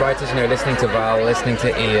experienced writers, listening to Val, listening to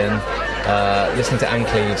Ian, listening to Anne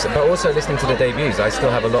Cleves, but also listening to the debuts. I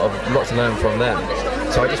still have a lot to learn from them.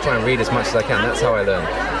 So I just try and read as much as I can. That's how I learn.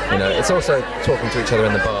 It's also talking to each other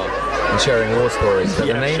in the bar and sharing war stories. But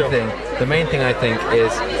the main thing I think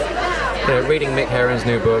is reading Mick Herron's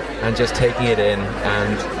new book and just taking it in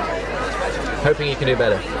and hoping you can do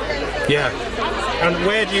better. Yeah. And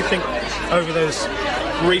where do you think, over those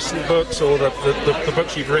recent books or the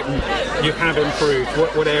books you've written, you have improved?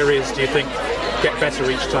 What areas do you think get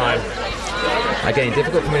better each time? Again,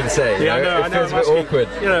 difficult for me to say. I know. It feels a bit awkward.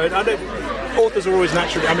 Authors are always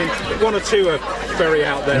naturally... I mean, one or two are very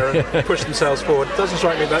out there and push themselves forward. It doesn't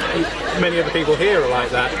strike me that many of the people here are like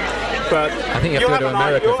that. But I think you have to go to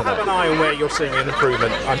America you'll for have that. an eye on where you're seeing an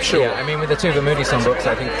improvement, I'm sure. Yeah, I mean, with the Tuva Moodysson books,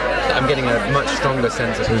 I think I'm getting a much stronger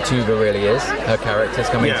sense of who Tuva really is. Her character's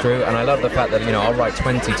coming through, and I love the fact that, I'll write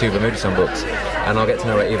 20 Tuva Moodysson books, and I'll get to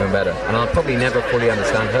know her even better. And I'll probably never fully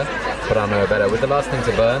understand her, but I'll know better. With The Last Thing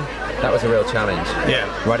to Burn, that was a real challenge. Yeah.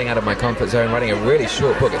 Writing out of my comfort zone, writing a really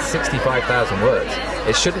short book. It's 65,000 words.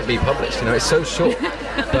 It shouldn't be published, it's so short,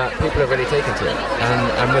 but people are really taken to it.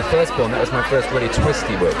 And with Firstborn, that was my first really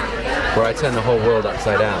twisty book, where I turned the whole world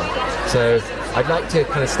upside down. So I'd like to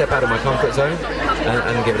kind of step out of my comfort zone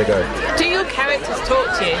and give it a go. Do your characters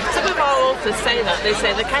talk to you? Some of our authors say that. They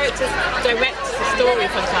say the characters direct the story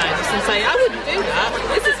sometimes and say, I wouldn't do that.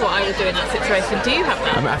 This is what I would do in that situation. Do you have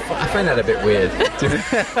that? I find that a bit weird.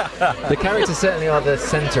 The characters certainly are the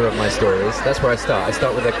centre of my stories. That's where I start. I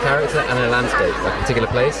start with a character and a landscape, a particular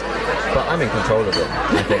place, but I'm in control of it,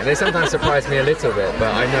 I think. They sometimes surprise me a little bit,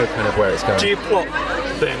 but I know kind of where it's going. Do you plot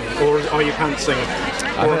then, or are you pantsing,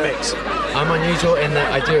 or a mix? I'm unusual in that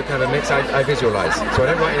I do a kind of a mix. I visualise, so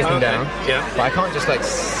I don't write anything down. Yeah. But I can't just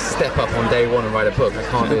step up on day one and write a book. I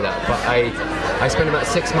can't do that. But I spend about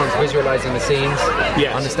 6 months visualising the scenes,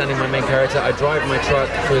 understanding my main character. I drive my truck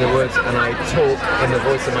through the woods and I talk in the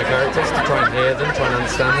voice of my characters to try and hear them, try and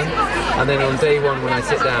understand them. And then on day one, when I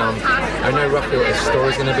sit down, I know roughly what the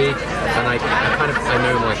story's going to be, and I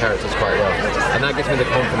know my characters quite well, and that gives me the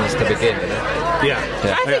confidence to begin. Yeah.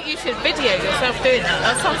 I think you should video yourself doing that.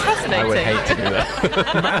 That sounds fascinating. I would hate to do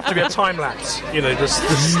that. It might have to be a time lapse, just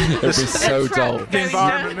it would be so dull. The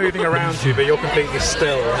environment moving around you, but you're completely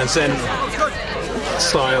still, and then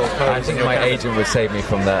style. I think my agent would save me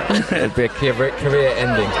from that. It'd be a career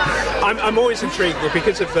ending. I'm always intrigued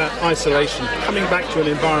because of that isolation, coming back to an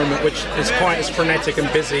environment which is quite as frenetic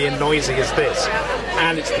and busy and noisy as this,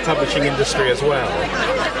 and it's the publishing industry as well,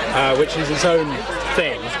 which is its own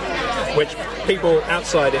thing, which people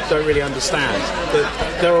outside it don't really understand.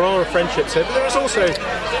 There are a lot of friendships here, but there is also,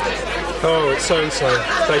 it's so-and-so,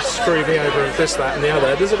 they screw me over and this, that and the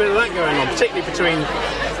other. There's a bit of that going on, particularly between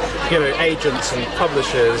agents and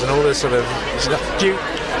publishers and all this sort of stuff. Do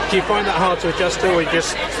you find that hard to adjust to, or you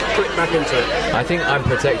just click back into it? I think I'm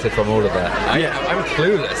protected from all of that. I'm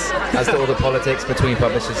clueless as to all the politics between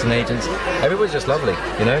publishers and agents. Everybody's just lovely,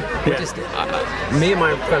 We just, me and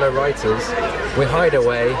my fellow writers, we hide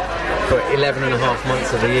away for 11 and a half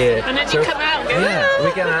months of the year. And then you come out.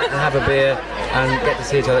 We get out and have a beer and get to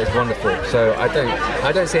see each other. It's wonderful. So I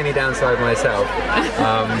don't see any downside myself.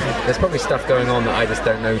 There's probably stuff going on that I just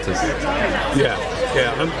don't notice. Yeah.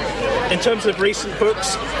 In terms of recent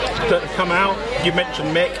books that have come out, you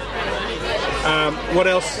mentioned Mick. What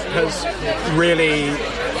else has really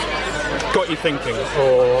got you thinking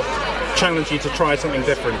or challenged you to try something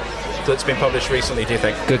different that's been published recently, do you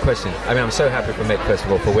think? Good question. I'm so happy for Mick, first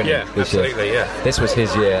of all, for winning this year. Absolutely, yeah. This was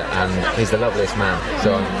his year, and he's the loveliest man,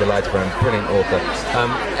 so I'm delighted for him. Brilliant author.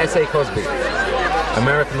 S.A. Cosby,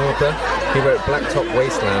 American author. He wrote Blacktop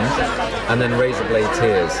Wasteland and then Razorblade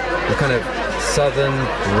Tears, the kind of southern,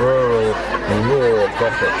 rural, raw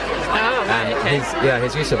Gothic. Oh, right, and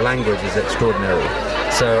his use of language is extraordinary.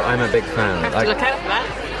 So I'm a big fan. Have to look out for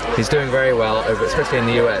that. He's doing very well, especially in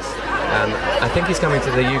the US. And I think he's coming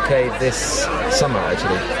to the UK this summer,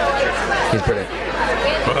 actually. He's brilliant.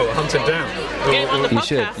 Well, hunt him down. Get him on the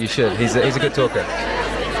podcast. You should. He's a good talker.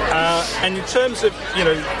 And in terms of,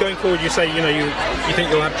 going forward, you say, you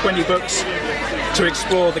think you'll have 20 books to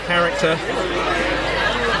explore the character.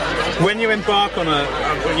 When you embark on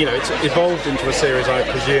it's evolved into a series, I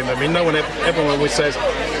presume. Everyone always says,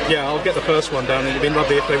 I'll get the first one done, and it'd be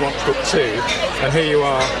lovely if they want book 2. And here you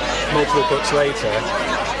are, multiple books later.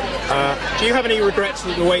 Do you have any regrets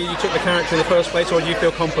with the way you took the character in the first place, or do you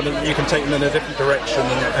feel confident that you can take them in a different direction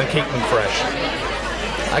and keep them fresh?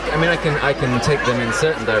 I can take them in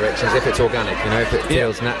certain directions if it's organic, if it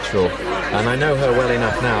feels natural. And I know her well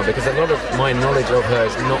enough now, because a lot of my knowledge of her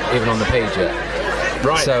is not even on the page yet.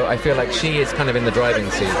 Right. So I feel like she is kind of in the driving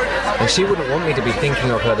seat, and she wouldn't want me to be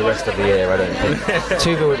thinking of her the rest of the year, I don't think.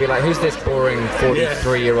 Tuva would be like, who's this boring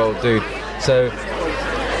 43-year-old dude? So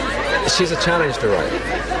she's a challenge to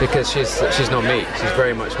write, because she's not me. She's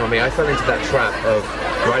very much not me. I fell into that trap of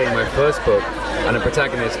writing my first book and a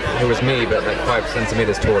protagonist who was me but like 5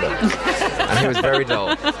 centimetres taller, and he was very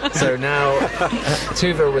dull. So now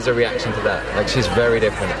Tuva was a reaction to that. Like, she's very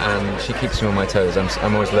different, and she keeps me on my toes.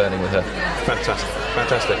 I'm always learning with her.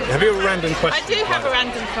 Fantastic. Have you a random question? I do have a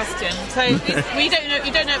random question. So you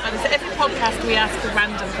don't know about this. Every podcast we ask a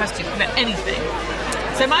random question about anything.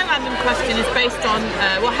 So my random question is based on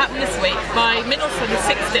what happened this week. My middle son is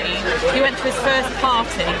 16. He went to his first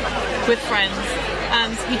party with friends,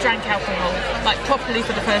 and he drank alcohol, like properly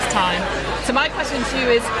for the first time. So my question to you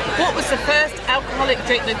is, what was the first alcoholic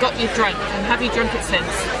drink that got you drunk, and have you drunk it since?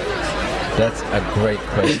 That's a great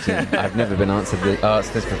question. I've never been asked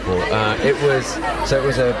this before. It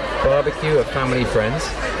was a barbecue of family friends.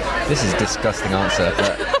 This is a disgusting answer,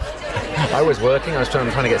 but I was working. I was trying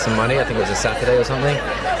to get some money. I think it was a Saturday or something.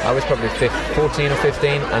 I was probably 14 or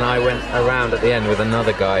 15, and I went around at the end with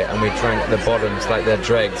another guy, and we drank the bottoms, like the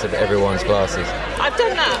dregs of everyone's glasses. I've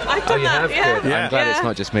done that. Oh, you have? Yeah. Good. I'm glad it's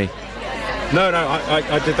not just me. No,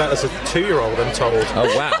 I did that as a 2-year-old, I'm told. Oh,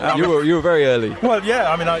 wow. You were very early. Well,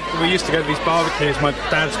 yeah, I mean, we used to go to these barbecues, my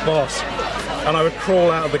dad's boss, and I would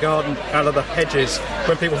crawl out of the garden, out of the hedges,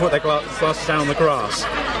 when people put their glasses down on the grass,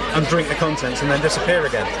 and drink the contents, and then disappear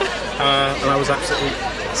again. And I was absolutely...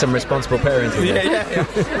 Some responsible parenting. Yeah.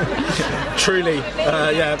 Truly,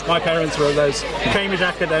 my parents were those Cambridge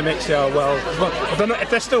academics. Yeah, well, if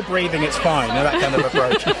they're still breathing, it's fine. That kind of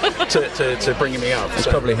approach to bringing me up. It's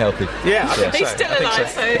probably healthy. Yeah, I think He's so. still alive,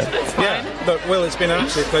 so it's fine. Yeah, but Will, it's been an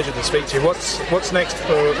absolute pleasure to speak to you. What's next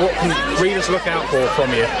what can readers look out for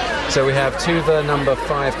from you? So we have Tuva number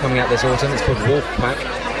 5 coming out this autumn. It's called Wolfpack,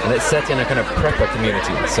 and it's set in a kind of prepper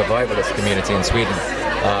community, survivalist community in Sweden.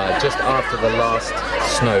 Just after the last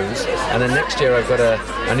snows, and then next year I've got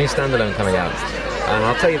a new standalone coming out, and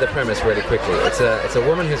I'll tell you the premise really quickly. It's a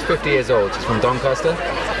woman who's 50 years old. She's from Doncaster,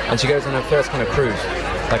 and she goes on her first kind of cruise,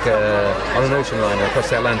 like on an ocean liner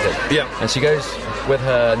across the Atlantic. Yeah. And she goes with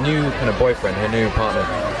her new kind of boyfriend, her new partner,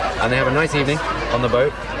 and they have a nice evening on the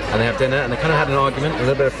boat, and they have dinner, and they kind of had an argument, a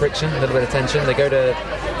little bit of friction, a little bit of tension. They go to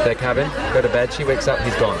their cabin, go to bed. She wakes up,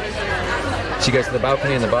 he's gone. She goes to the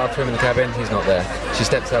balcony in the bathroom in the cabin, he's not there. She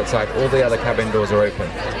steps outside, all the other cabin doors are open.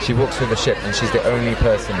 She walks through the ship, and she's the only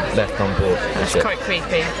person left on board the That's ship. quite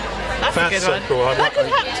creepy. That's a good so one. cool. That could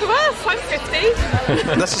happen to us. I'm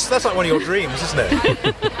 50. That's like one of your dreams, isn't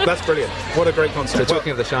it? That's brilliant. What a great concept. So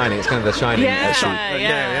talking of The Shining, it's kind of The Shining.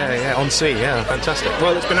 Yeah, on sea, yeah, fantastic.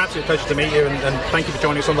 Well, it's been an absolute pleasure to meet you, and thank you for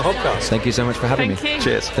joining us on the Hobcast. Thank you so much for having Thank me. you.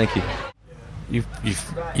 Cheers. Thank you.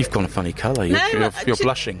 You've gone a funny colour. You're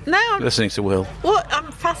blushing. No, listening to Will. Well, I'm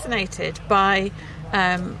fascinated by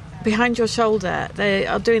behind your shoulder. They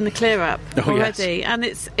are doing the clear up already, yes. and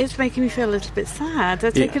it's making me feel a little bit sad.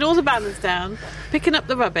 They're taking all the banners down, picking up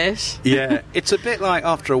the rubbish. Yeah, it's a bit like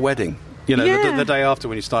after a wedding. You know, Yeah. the day after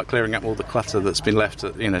when you start clearing up all the clutter that's been left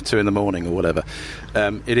at 2 in the morning or whatever.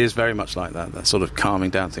 It is very much like that sort of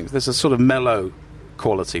calming down things. There's a sort of mellow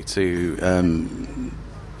quality to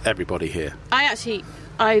everybody here.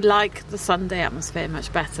 I like the Sunday atmosphere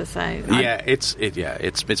much better. So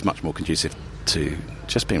it's much more conducive to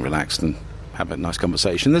just being relaxed and have a nice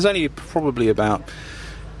conversation. There's only probably about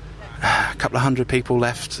a couple of hundred people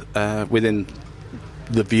left within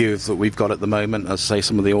the view that we've got at the moment. As I say,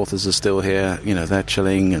 some of the authors are still here. They're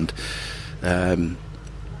chilling, and a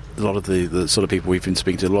lot of the sort of people we've been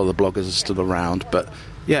speaking to, a lot of the bloggers are still around. But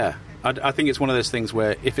yeah, I think it's one of those things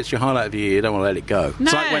where if it's your highlight of the year, you don't want to let it go. No.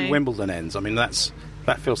 It's like when Wimbledon ends. I mean, that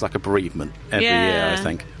feels like a bereavement every year, I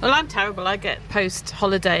think. Well, I'm terrible. I get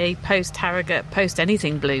post-holiday, post-Harrogate,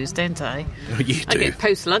 post-anything blues, don't I? You do. I get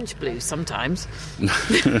post-lunch blues sometimes.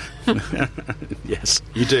 Yes,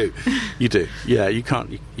 you do. You do. Yeah, you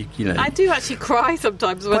can't. You know. I do actually cry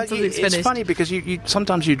sometimes when something's finished. It's funny because you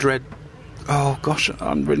sometimes you dread. Oh gosh,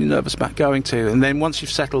 I'm really nervous about going to, and then once you've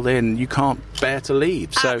settled in, you can't bear to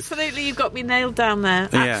leave. So absolutely, you've got me nailed down there.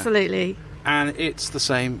 Yeah. Absolutely. And it's the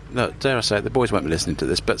same. Look, dare I say it, the boys won't be listening to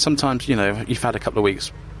this, but sometimes you've had a couple of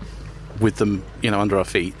weeks with them, under our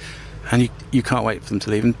feet, and you can't wait for them to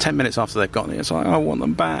leave. And 10 minutes after they've gotten it, it's like, I want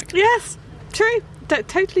them back. Yes, true.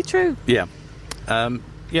 Totally true. Yeah.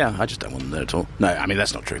 I just don't want them there at all. No, I mean,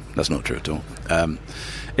 that's not true. That's not true at all.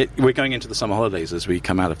 We're going into the summer holidays as we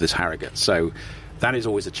come out of this Harrogate, so that is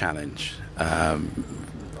always a challenge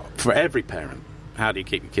for every parent. How do you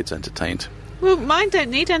keep your kids entertained? Well, mine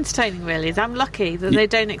don't need entertaining, really. I'm lucky that they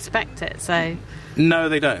don't expect it, so... No,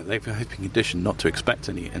 they don't. They've been conditioned not to expect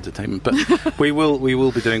any entertainment. But we will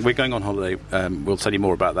be doing... We're going on holiday. We'll tell you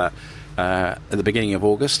more about that at the beginning of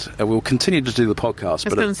August. We'll continue to do the podcast. I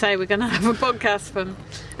was going to say, we're going to have a podcast from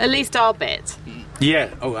at least our bit.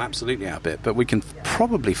 Yeah, absolutely our bit. But we can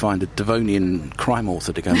probably find a Devonian crime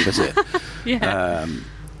author to go and visit. Yeah.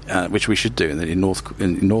 Which we should do in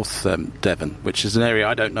North Devon, which is an area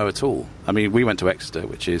I don't know at all. I mean, we went to Exeter,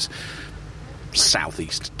 which is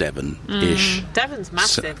southeast Devon-ish. Devon's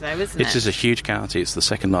massive, though, isn't it? It is a huge county. It's the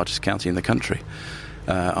second largest county in the country,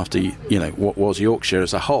 after what was Yorkshire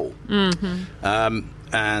as a whole. Mm-hmm.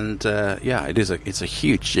 It's a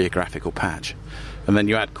huge geographical patch. And then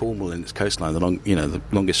you add Cornwall in its coastline, the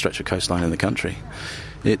longest stretch of coastline in the country.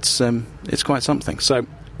 It's quite something. So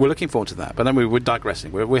we're looking forward to that. But then we're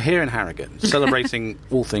digressing. We're here in Harrogate, celebrating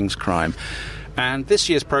all things crime. And this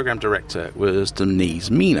year's programme director was Denise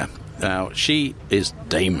Mina, Now, she is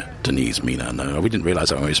Dame Denise Mina. No, we didn't realise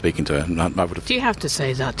that when we were speaking to her. I would have... Do you have to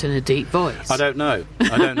say that in a deep voice? I don't know.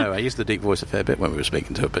 I used the deep voice a fair bit when we were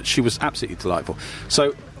speaking to her, but she was absolutely delightful.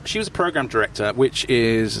 So she was a programme director, which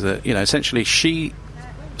is, essentially she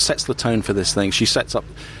sets the tone for this thing. She sets up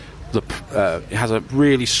has a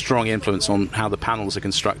really strong influence on how the panels are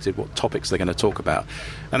constructed, what topics they're going to talk about.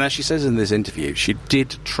 And as she says in this interview, she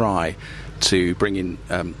did try to bring in,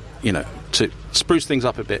 to spruce things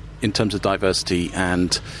up a bit in terms of diversity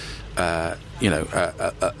and, a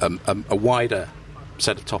wider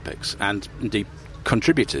set of topics and indeed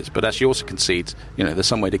contributors. But as she also concedes, there's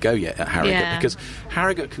some way to go yet at Harrogate, because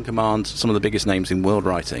Harrogate can command some of the biggest names in world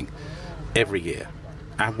writing every year.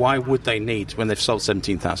 And why would they need, when they've sold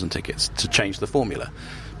 17,000 tickets, to change the formula?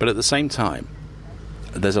 But at the same time,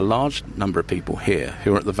 there's a large number of people here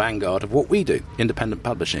who are at the vanguard of what we do, independent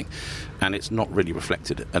publishing, and it's not really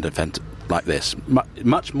reflected at an event like this.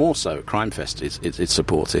 Much more so, Crime Fest is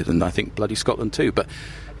supported, and I think bloody Scotland too. But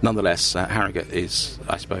nonetheless, Harrogate is,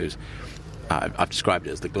 I suppose, I've described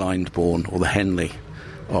it as the Glyndebourne or the Henley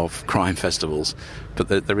of crime festivals, but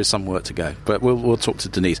there is some work to go. But we'll talk to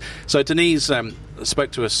Denise. So Denise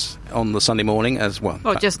spoke to us on the Sunday morning as well.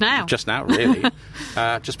 Well, just now. Just now, really.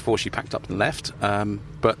 Just before she packed up and left.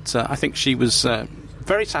 But I think she was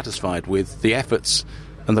very satisfied with the efforts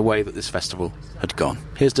and the way that this festival had gone.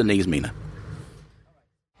 Here's Denise Mina.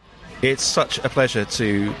 It's such a pleasure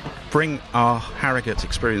to bring our Harrogate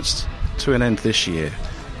experience to an end this year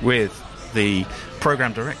with the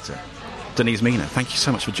programme director, Denise Mina. Thank you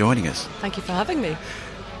so much for joining us. Thank you for having me.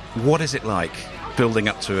 What is it like building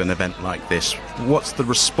up to an event like this? What's the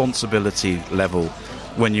responsibility level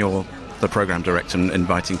when you're the programme director and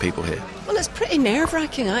inviting people here? Well, it's pretty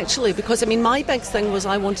nerve-wracking, actually, because, my big thing was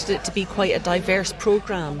I wanted it to be quite a diverse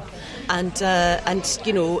programme. And that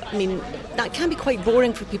can be quite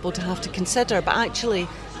boring for people to have to consider, but actually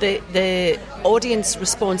the audience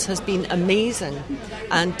response has been amazing,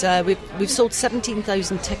 and we've sold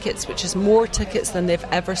 17,000 tickets, which is more tickets than they've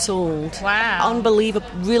ever sold. Wow. Unbelievable,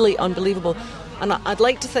 really unbelievable. And I'd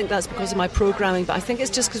like to think that's because of my programming, but I think it's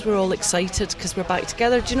just because we're all excited because we're back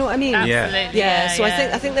together. Do you know what I mean? Absolutely. Yeah. So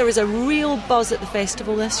I think there is a real buzz at the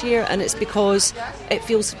festival this year, and it's because it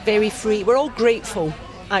feels very free. We're all grateful,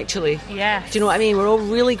 actually. Yeah. Do you know what I mean? We're all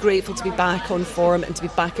really grateful to be back on form and to be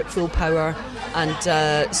back at full power.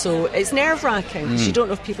 And so it's nerve-wracking because you don't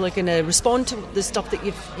know if people are going to respond to the stuff that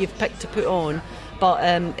you've picked to put on. But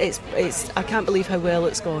it's I can't believe how well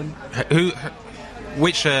it's gone.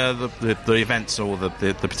 Which the events or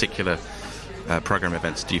the particular programme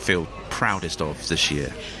events do you feel proudest of this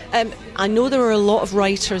year? I know there are a lot of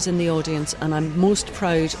writers in the audience, and I'm most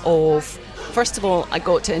proud of... First of all, I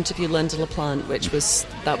got to interview Linda LaPlante, which was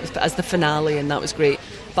as the finale, and that was great.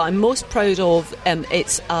 But I'm most proud of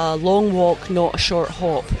it's a long walk, not a short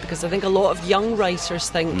hop, because I think a lot of young writers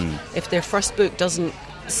think if their first book doesn't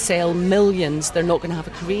sell millions, they're not going to have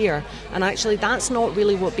a career. And actually, that's not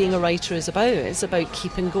really what being a writer is about. It's about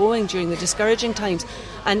keeping going during the discouraging times.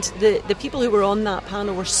 And the people who were on that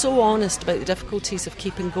panel were so honest about the difficulties of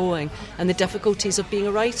keeping going and the difficulties of being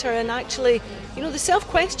a writer, and actually, the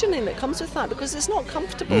self-questioning that comes with that, because it's not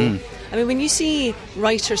comfortable. When you see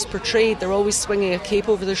writers portrayed, they're always swinging a cape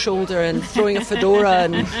over their shoulder and throwing a fedora,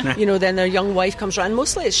 and then their young wife comes around.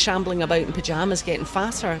 Mostly it's shambling about in pyjamas, getting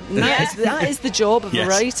fatter. And that is the job of a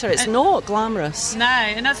writer. It's not glamorous. No,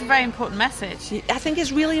 and that's a very important message. I think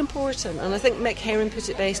it's really important, and I think Mick Herron put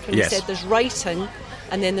it best when he said there's writing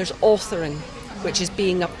and then there's authoring, which is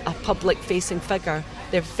being a public-facing figure.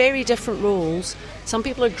 They're very different roles. Some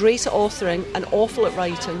people are great at authoring and awful at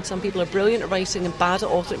writing. Some people are brilliant at writing and bad at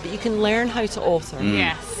authoring, but you can learn how to author.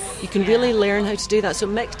 Yes. You can really learn how to do that. So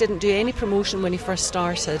Mick didn't do any promotion when he first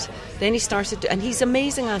started. Then he started, and he's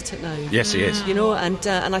amazing at it now. Yes, he is.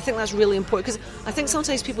 And I think that's really important, because I think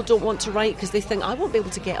sometimes people don't want to write because they think, I won't be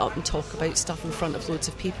able to get up and talk about stuff in front of loads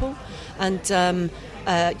of people. And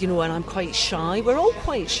and I'm quite shy. We're all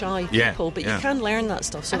quite shy people, but you can learn that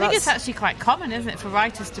stuff. So I think it's actually quite common, isn't it, for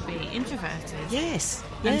writers to be introverted? Yes.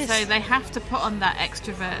 And so they have to put on that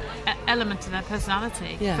extrovert element to their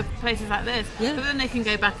personality for places like this. Yeah. But then they can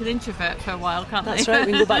go back and introvert for a while, can't they? That's right,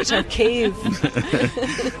 we can go back to our cave.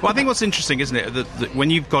 Well, I think what's interesting, isn't it, that when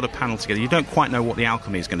you've got a panel together, you don't quite know what the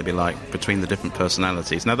alchemy is going to be like between the different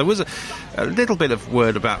personalities. Now, there was a little bit of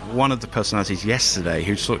word about one of the personalities yesterday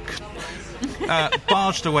who sort of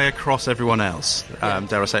barged away across everyone else,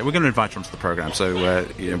 dare I say. We're going to invite her onto the programme, so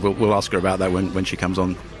we'll ask her about that when she comes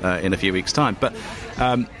on in a few weeks' time. But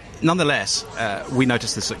nonetheless, we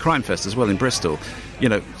noticed this at Crime Fest as well in Bristol.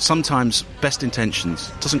 Sometimes best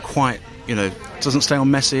intentions doesn't quite doesn't stay on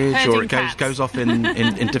message, Herding or it cats. goes off in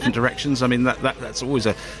different directions. I mean, that's always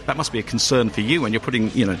that must be a concern for you when you're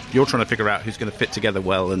you're trying to figure out who's going to fit together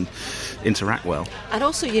well and interact well. And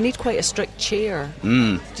also, you need quite a strict chair,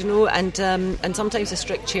 do you know? And sometimes a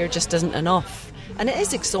strict chair just isn't enough, and it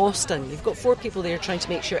is exhausting. You've got 4 people there trying to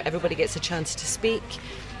make sure everybody gets a chance to speak.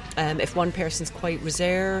 If one person's quite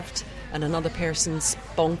reserved and another person's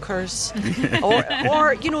bonkers, or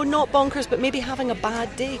not bonkers, but maybe having a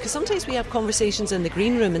bad day, because sometimes we have conversations in the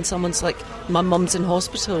green room and someone's like, my mum's in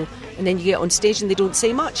hospital, and then you get on stage and they don't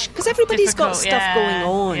say much because everybody's got stuff going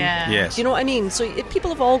on. Yes. Do you know what I mean? So people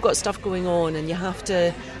have all got stuff going on, and you have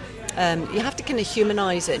to kind of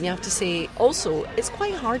humanise it, and you have to say also it's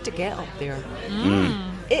quite hard to get up there.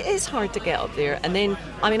 It is hard to get up there, and then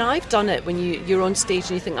I've done it when you're on stage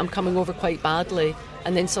and you think I'm coming over quite badly,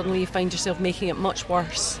 and then suddenly you find yourself making it much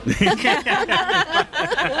worse. Yeah,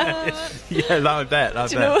 I bet. Yeah,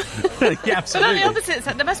 absolutely. But on the opposite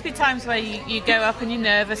side, there must be times where you go up and you're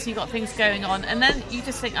nervous, you've got things going on, and then you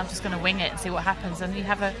just think, I'm just going to wing it and see what happens, and you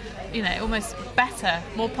have a almost better,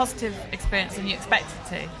 more positive experience than you expected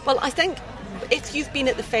to. Well, I think if you've been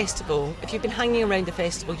at the festival, if you've been hanging around the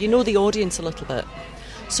festival, you know the audience a little bit.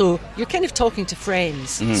 So you're kind of talking to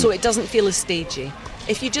friends, so it doesn't feel as stagey.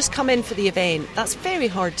 If you just come in for the event, that's very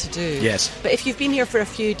hard to do. Yes. But if you've been here for a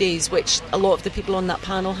few days, which a lot of the people on that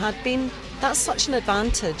panel had been, that's such an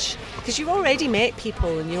advantage, because you've already met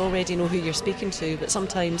people and you already know who you're speaking to, but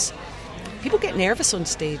sometimes people get nervous on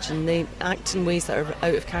stage and they act in ways that are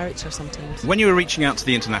out of character sometimes. When you were reaching out to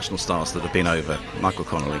the international stars that have been over, Michael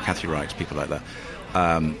Connolly, Kathy Wright, people like that,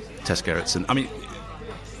 Tess Gerritsen,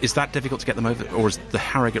 is that difficult to get them over, or is the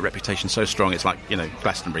Harrogate reputation so strong it's like,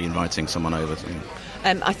 Glastonbury inviting someone over?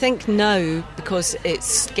 I think now, because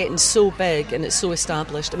it's getting so big and it's so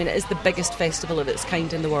established, it is the biggest festival of its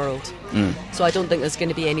kind in the world. So I don't think there's going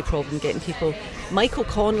to be any problem getting people. Michael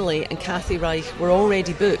Connolly and Kathy Wright were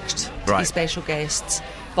already booked to be special guests,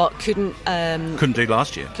 but couldn't do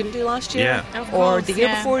last year. Or the year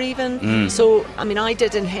before even. So I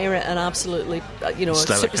did inherit an absolutely a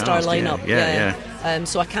superstar lineup.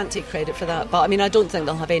 So I can't take credit for that, but I don't think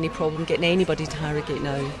they'll have any problem getting anybody to Harrogate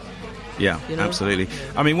now. Yeah, absolutely.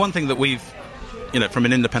 One thing that we've, from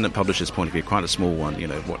an independent publisher's point of view, quite a small one,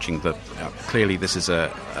 watching clearly this is a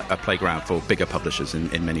playground for bigger publishers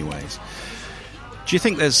in many ways. Do you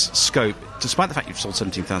think there's scope, despite the fact you've sold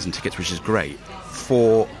 17,000 tickets, which is great,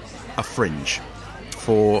 for a fringe,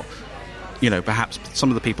 for, perhaps some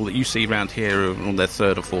of the people that you see around here on their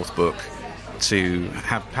 3rd or 4th book, to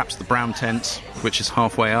have perhaps the Brown Tent, which is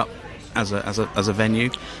halfway up, as a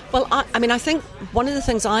venue? Well, I think one of the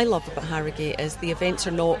things I love about Harrogate is the events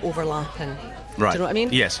are not overlapping. Right. Do you know what I mean?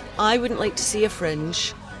 Yes. I wouldn't like to see a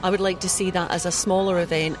fringe. I would like to see that as a smaller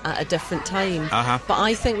event at a different time. But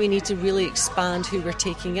I think we need to really expand who we're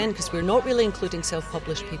taking in, because we're not really including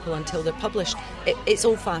self-published people until they're published. It's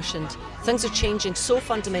old-fashioned. Things are changing so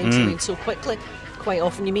fundamentally and so quickly. Quite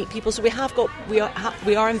often you meet people, so we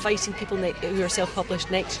are inviting people who are self-published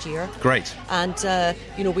next year. Great. And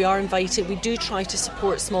we do try to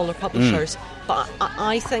support smaller publishers, but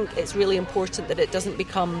I think it's really important that it doesn't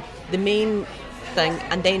become the main thing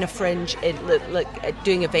and then a fringe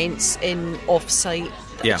doing events in off-site.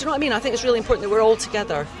 Yeah. Do you know what I mean? I think it's really important that we're all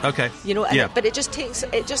together. Okay. But it just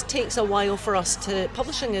takes a while for us to.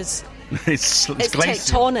 Publishing is it's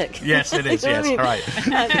tectonic. Yes, it is. Yes, right.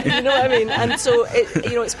 You know what I mean? And so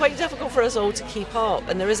it's quite difficult for us all to keep up,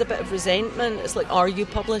 and there is a bit of resentment. It's like, are you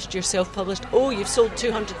published? You're self-published. Oh, you've sold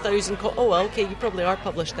 200,000. Oh, well, okay, you probably are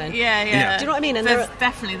published then. Yeah. Do you know what I mean? And there's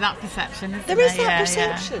definitely that perception. There is that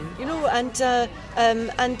perception,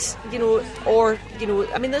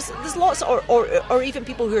 there's lots, or even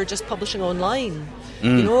people who are just publishing online.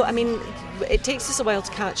 It takes us a while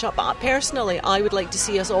to catch up, but personally I would like to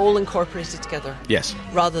see us all incorporated together. Yes.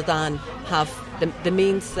 Rather than have the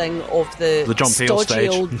main thing of the John Peel stodgy stage.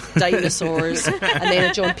 old dinosaurs and then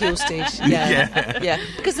a John Peel stage. Yeah.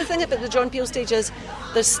 Because the thing about the John Peel stage is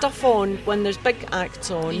there's stuff on when there's big acts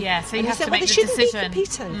on. Yeah, so you have to they make the shouldn't decision. be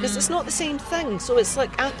competing, because it's not the same thing. So it's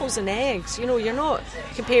like apples and eggs. You're not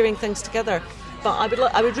comparing things together. But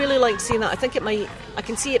I would really like to see that. I think I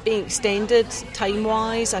can see it being extended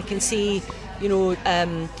time-wise. I can see,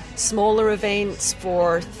 smaller events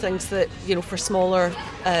for things that, for smaller,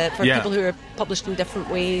 people who are published in different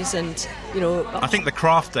ways. And, I think the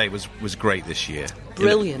craft day was great this year.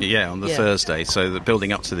 Brilliant. On the Thursday. So the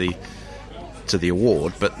building up to to the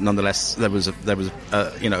award, but nonetheless there was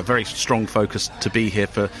a very strong focus to be here.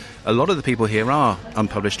 For a lot of the people here are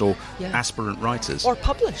unpublished or aspirant writers, or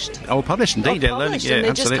published indeed. or published, and they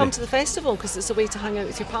absolutely. Just come to the festival because it's a way to hang out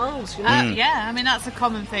with your pals. Yeah, I mean that's a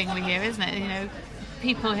common thing we hear, isn't it?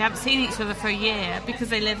 People who haven't seen each other for a year because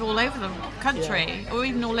they live all over the country or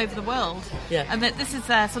even all over the world, and that this is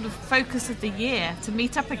their sort of focus of the year to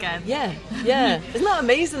meet up again. Isn't that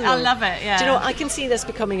amazing though? I love it. Do you know, I can see this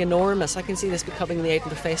becoming enormous. I can see this becoming the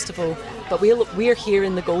Edinburgh Festival, but we're here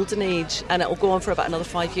in the golden age and it'll go on for about another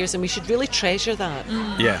 5 years, and we should really treasure that. Do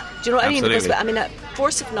you know what I mean? Because at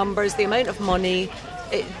force of numbers, the amount of money,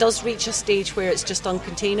 it does reach a stage where it's just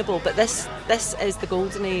uncontainable, but this is the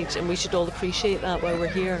golden age, and we should all appreciate that while we're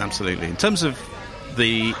here. Absolutely. In terms of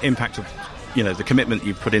the impact of, the commitment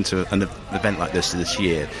you've put into an event like this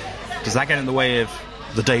year, does that get in the way of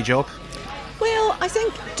the day job? Well, I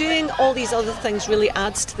think doing all these other things really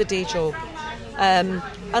adds to the day job. And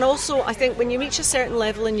also, I think when you reach a certain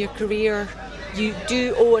level in your career, you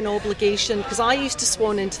do owe an obligation, because I used to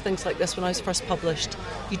swan into things like this when I was first published.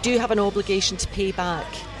 You do have an obligation to pay back.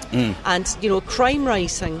 And, crime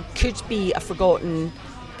writing could be a forgotten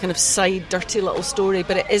kind of side dirty little story,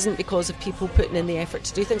 but it isn't because of people putting in the effort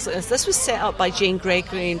to do things like this. This was set up by Jane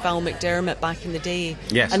Gregory and Val McDermott back in the day.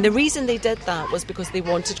 Yes. And the reason they did that was because they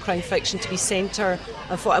wanted crime fiction to be centre,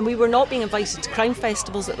 and we were not being invited to crime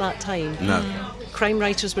festivals at that time. No. Crime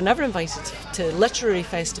writers were never invited to literary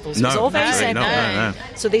festivals. No, it was all very absolutely separate. not.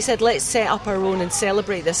 No. So they said, let's set up our own and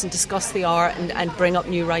celebrate this and discuss the art and bring up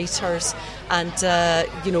new writers. And,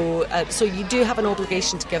 so you do have an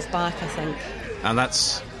obligation to give back, I think. And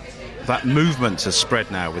that movement has spread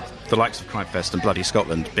now with the likes of Crime Fest and Bloody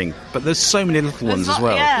Scotland being... But there's so many little ones as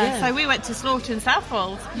well. Yeah, so we went to Slaughter in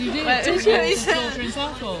Southwold. You did? Slaughter in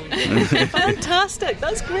Southwold. Fantastic,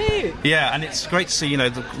 that's great. Yeah, and it's great to see,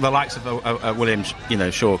 the likes of William,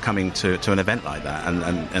 Shaw coming to an event like that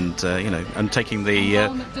and taking the...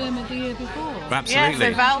 Val McDermott the year before. Absolutely.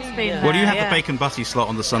 Yeah, so Val's been there. Well, you had the bacon butty slot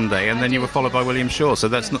on the Sunday, and then you were followed by William Shaw, so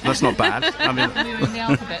that's not bad. I mean, we were in the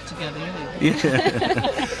alphabet together, yeah.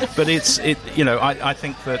 But I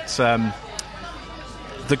think that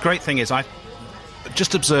the great thing is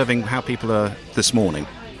just observing how people are this morning.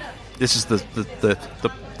 This is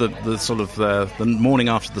the sort of the morning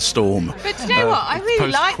after the storm. But do you know what? I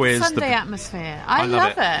really like the Sunday atmosphere. I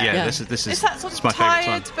love it. Yeah, this is it's that sort of my favourite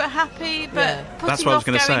tired time. but happy, but putting That's what I was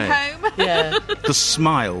going to say. home. Yeah. The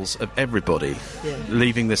smiles of everybody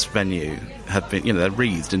leaving this venue have been, they're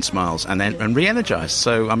wreathed in smiles and re-energised.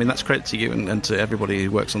 So, I mean, that's credit to you and to everybody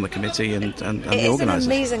who works on the committee and the organisers. It's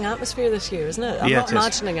an amazing atmosphere this year, isn't it? I'm not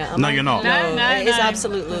imagining it. No, you're not. No, it is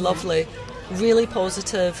absolutely lovely. Really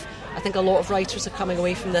positive. I think a lot of writers are coming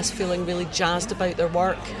away from this feeling really jazzed about their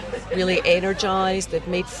work, really energised. They've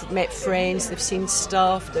met friends, they've seen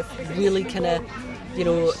stuff, they're really kind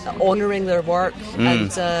of, honouring their work. And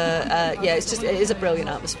it is a brilliant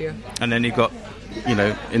atmosphere. And then you've got,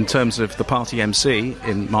 in terms of the party MC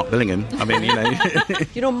in Mark Billingham, I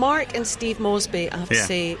mean, Mark and Steve Mosby, I have to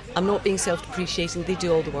say, I'm not being self-depreciating, they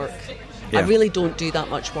do all the work. Yeah. I really don't do that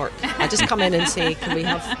much work. I just come in and say, can we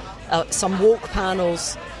have some woke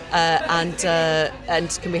panels? And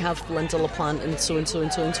can we have Linda LaPlante and so and so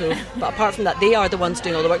and so and so? But apart from that, they are the ones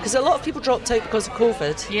doing all the work, because a lot of people dropped out because of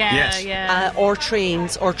COVID, or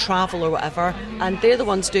trains or travel or whatever, and they're the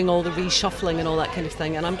ones doing all the reshuffling and all that kind of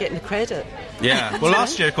thing, and I'm getting the credit. Yeah, well,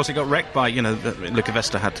 last year, of course, it got wrecked by Luca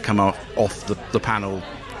Vesta had to come off the panel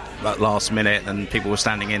at last minute, and people were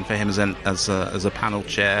standing in for him as a panel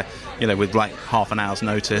chair, with like half an hour's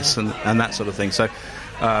notice and that sort of thing. So.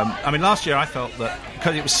 Last year I felt that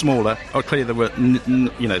because it was smaller, clearly there were,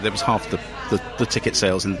 there was half the ticket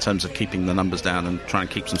sales in terms of keeping the numbers down and trying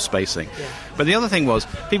to keep some spacing. Yeah. But the other thing was,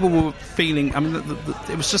 people were feeling,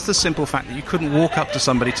 it was just the simple fact that you couldn't walk up to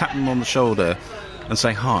somebody, tap them on the shoulder and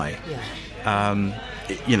say hi. Yeah.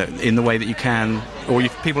 In the way that you can, or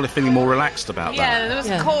people are feeling more relaxed about that. Yeah, there was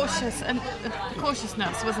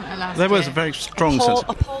cautiousness, wasn't there, last There was year? a very strong sense.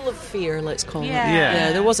 A pall of fear, let's call it.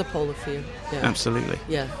 Yeah, there was a pall of fear. Yeah. Absolutely.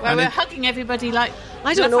 Yeah. Well, we're hugging everybody like...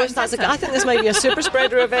 I don't know if that's I think this might be a super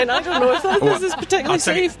spreader event. I don't know if this is particularly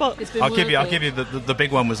safe, but... I'll give you the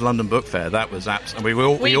big one was London Book Fair. That was absolutely... We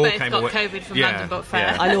all both came got away. COVID from London Book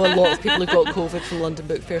Fair. Yeah. I know a lot of people who got COVID from London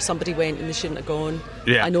Book Fair. Somebody went and they shouldn't have gone.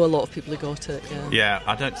 Yeah. I know a lot of people who got it. Yeah,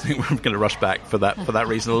 I don't think we're going to rush back for that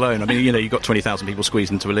reason alone. I mean, you've got 20,000 people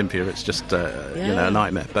squeezed into Olympia. It's just a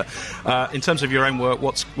nightmare. But in terms of your own work,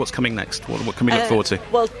 what's coming next? What can we look forward to?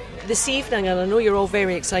 Well, this evening, and I know you're all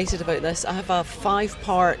very excited about this, I have a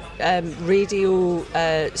 5-part radio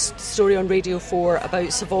story on Radio 4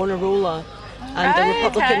 about Savonarola. and the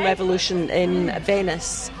Republican Revolution in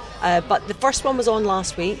Venice. But the first one was on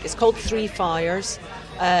last week. It's called Three Fires.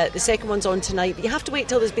 The second one's on tonight, but you have to wait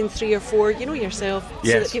till there's been 3 or 4, you know yourself,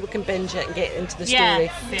 so that people can binge it and get into the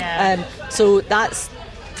story. So that's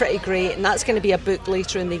pretty great, and that's going to be a book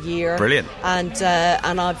later in the year. Brilliant. And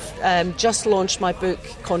I've just launched my book,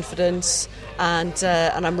 Confidence, and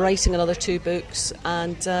I'm writing another 2 books,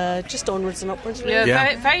 and just onwards and upwards. Really.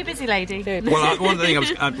 Very, very busy lady. Well, one of the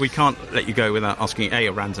things we can't let you go without asking A,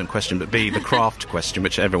 a random question, but B, the craft question,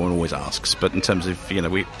 which everyone always asks. But in terms of,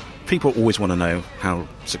 people always want to know how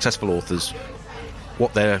successful authors,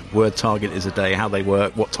 what their word target is a day, how they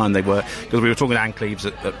work, what time they work. Because we were talking to Anne Cleves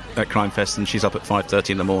at Crime Fest, and she's up at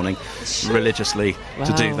 5:30 in the morning religiously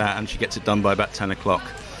to do that, and she gets it done by about 10 o'clock.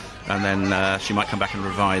 And then she might come back and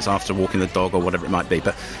revise after walking the dog or whatever it might be.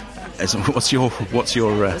 But what's your?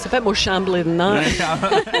 It's a bit more shambly than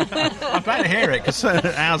that. I'm glad to hear it, because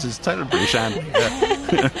ours is totally shambly.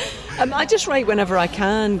 Yeah. I just write whenever I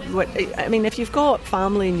can. I mean, if you've got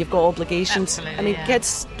family and you've got obligations,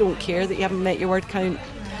 kids don't care that you haven't met your word count.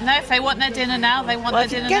 No, if they want their dinner now, they want their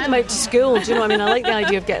dinner now. Get them out to school, do you know what I mean? I like the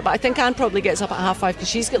idea of but I think Anne probably gets up at 5:30 because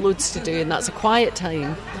she's got loads to do, and that's a quiet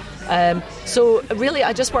time. So really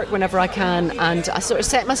I just work whenever I can, and I sort of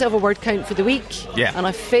set myself a word count for the week, and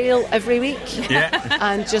I fail every week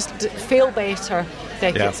and just fail better,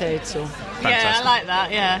 Becky said. So I like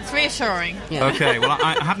that. It's reassuring. Okay, well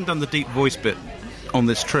I haven't done the deep voice bit on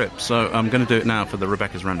this trip, so I'm going to do it now for the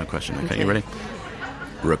Rebecca's random question. Okay, you ready?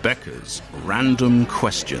 Rebecca's random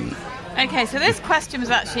question. Okay, so this question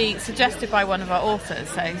was actually suggested by one of our authors,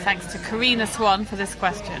 so thanks to Karina Swan for this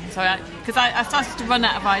question. So, because I started to run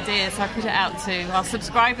out of ideas, so I put it out to our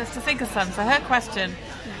subscribers to think of some. So her question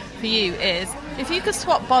for you is, if you could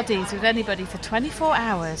swap bodies with anybody for 24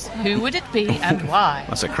 hours, who would it be and why?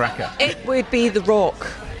 That's a cracker. It would be The Rock.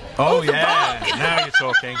 Oh, yeah, now you're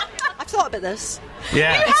talking. I've thought about this.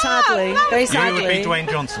 Yeah. Sadly, very sadly. You would be Dwayne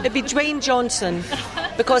Johnson. It'd be Dwayne Johnson,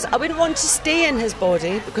 because I wouldn't want to stay in his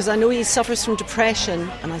body, because I know he suffers from depression,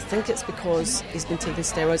 and I think it's because he's been taking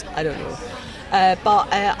steroids. I don't know.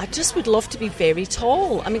 But I just would love to be very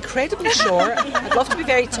tall. I'm incredibly short. I'd love to be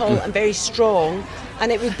very tall and very strong.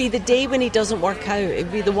 And it would be the day when he doesn't work out. It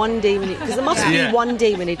would be the one day when he... Because there must be one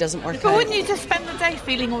day when he doesn't work out. But wouldn't you just spend the day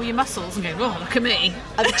feeling all your muscles and go, oh, look at me?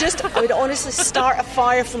 I would honestly start a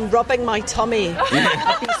fire from rubbing my tummy.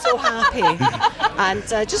 I'd be so happy. And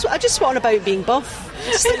I just want about being buff.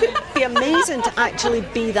 I just think it would be amazing to actually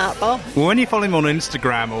be that buff. Well, when you follow him on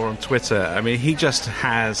Instagram or on Twitter, I mean, he just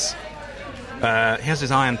has... he has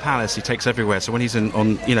his Iron Palace he takes everywhere, so when he's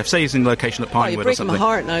say he's in location at Pinewood or something... you're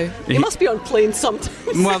breaking my heart now. He must be on planes sometimes.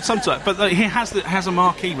 Well, sometimes, but he has a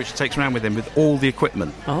marquee which he takes around with him with all the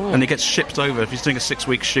equipment, and it gets shipped over. If he's doing a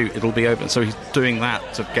 6-week shoot, it'll be over, so he's doing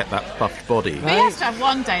that to get that buffed body. But he has to have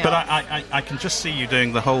one day but off. I can just see you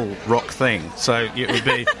doing the whole Rock thing, so it would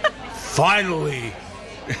be... Finally!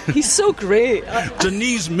 He's so great.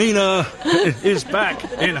 Denise Mina is back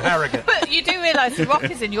in Harrogate. But you do realise The Rock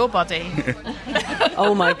is in your body.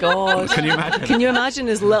 Oh my God! Can you imagine? Can you imagine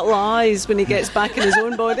his little eyes when he gets back in his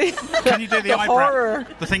own body? Can you do the eyebrow? Horror.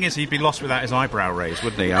 The thing is, he'd be lost without his eyebrow raised,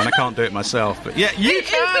 wouldn't he? And I can't do it myself. But yeah, you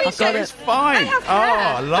can. I've got it's fine.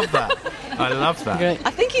 I love that. I love that. Great.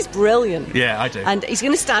 I think he's brilliant. Yeah, I do. And he's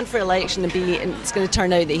going to stand for election and it's going to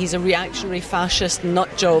turn out that he's a reactionary fascist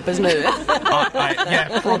nut job, isn't it?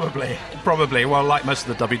 Yeah, probably. Well, like most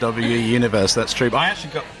of the WWE universe, that's true. But I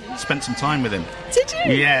actually spent some time with him. Did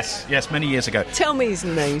you? Yes, many years ago. Tell me he's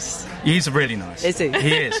nice. He's really nice. Is he?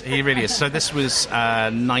 He is. He really is. So this was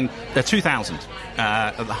 2000,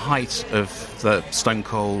 at the height of the Stone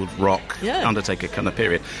Cold Rock Undertaker kind of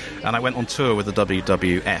period, and I went on tour with the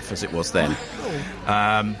WWF as it was then.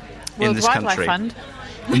 In this country. Fund.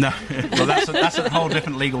 No, well that's a whole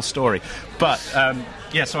different legal story. But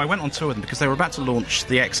so I went on tour with them because they were about to launch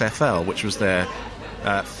the XFL, which was their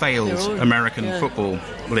failed American football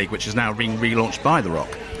league, which is now being relaunched by The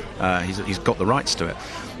Rock. He's got the rights to it.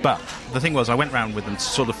 But the thing was, I went round with them to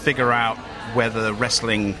sort of figure out whether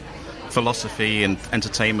wrestling philosophy and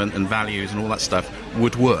entertainment and values and all that stuff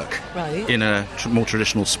would work in a more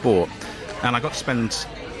traditional sport. And I got to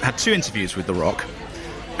had 2 interviews with The Rock.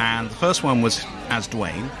 And the first one was as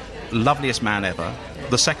Dwayne, loveliest man ever.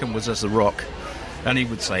 The second was as The Rock. And he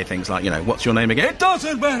would say things like, what's your name again? It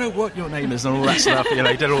doesn't matter what your name is, and all that stuff. He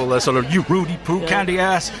did all the sort of, you Rudy Poo candy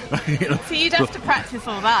ass. So you'd have to practice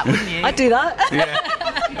all that, wouldn't you? I'd do that. Yeah.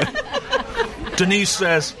 Denise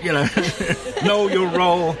says, know your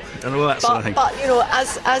role. and all that sort of thing. But you know,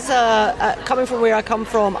 as coming from where I come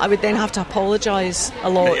from, I would then have to apologise a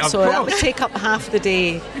lot, Of so that course. would take up half the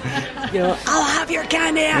day. You know, I'll have your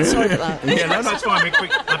candy. Sorry about that. Yeah, no, it's fine.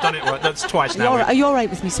 I've done it. That's twice now. Are you all right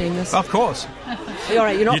with me saying this? Of course. Are you all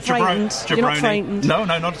right? You're not frightened. You're not frightened. No,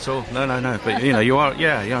 not at all. No. But you know, you are.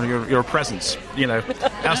 Yeah, you're a presence. You know,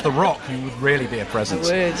 as the Rock, you would really be a presence.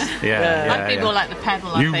 I would. I'd be more like the Pebble.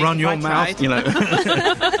 I You think, run if your I mouth. tried. You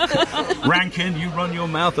know, Rankin. You run your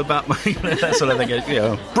mouth about my that sort of thing. You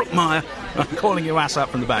know, Brookmeyer, I'm calling your ass up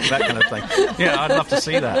from the back. That kind of thing. Yeah, I'd love to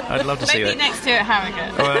see that. I'd love to see Maybe that. next year at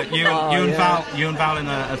Harrogate. You and Val in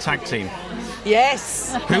a tag team.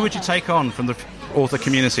 Yes. Who would you take on from the author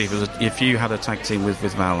community if you had a tag team with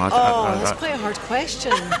Val? That's quite a hard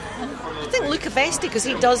question. I think Luca Vesti,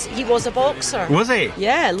 because he was a boxer. Was he?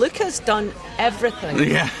 Yeah, Luca's done everything.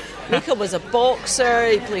 Yeah. Luca was a boxer.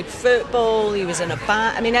 He played football. He was in a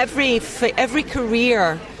band. I mean, every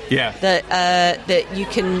career Yeah. that you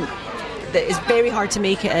can, that is very hard to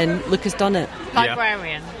make it in. Luca's done it,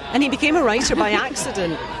 Librarian. and he became a writer by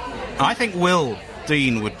accident. I think Will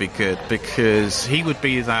Dean would be good because he would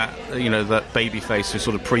be that, you know, that baby face who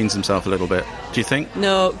sort of preens himself a little bit. Do you think?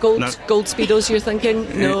 No, gold speedos. You're thinking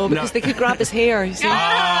no, No. because they could grab his hair. You see? See,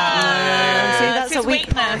 that's his a weak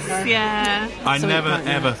weakness. part. Yeah. I So never we can't,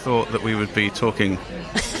 ever thought that we would be talking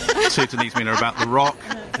to Denise Mina about The Rock,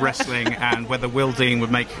 wrestling, and whether Will Dean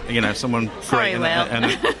would make, you know, someone Sorry,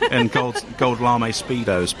 great in gold lame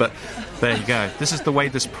speedos. But there you go. This is the way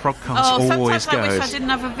this podcast always sometimes I wish I goes. didn't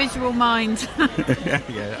have a visual mind.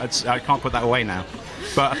 Yeah, I can't put that away now.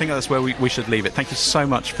 But I think that's where we should leave it. Thank you so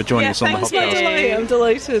much for joining us on the Thanks, podcast. I'm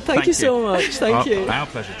delighted. Thank you so much. Thank you. Our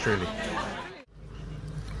pleasure, truly.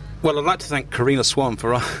 Well, I'd like to thank Karina Swan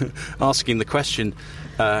for asking the question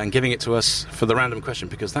and giving it to us for the random question,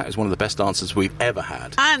 because that is one of the best answers we've ever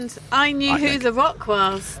had. And I knew who think. The Rock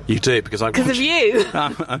was. You do, because Because of you.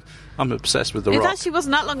 I'm obsessed with The It Rock. actually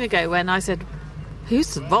wasn't that long ago when I said,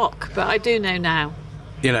 who's The Rock? But I do know now.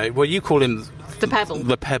 You know, well, you call him The Pebble.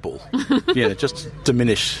 The Pebble. You know, just to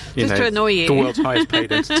diminish. Just to annoy you. The world's highest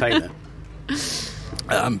paid entertainer.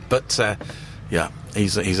 Yeah,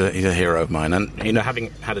 he's a hero of mine, and you know, having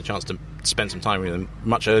had a chance to spend some time with him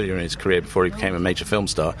much earlier in his career before he became a major film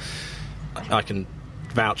star, I can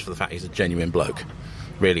vouch for the fact he's a genuine bloke.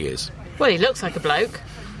 Really is. Well, he looks like a bloke.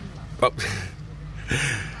 Well,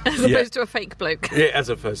 As opposed to a fake bloke. Yeah, as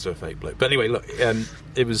opposed to a fake bloke. But anyway, look,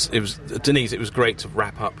 it was Denise. It was great to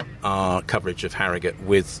wrap up our coverage of Harrogate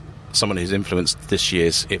with someone who's influenced this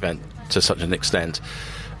year's event to such an extent,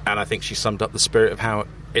 and I think she summed up the spirit of how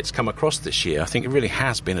it's come across this year. I think it really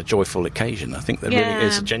has been a joyful occasion. I think there really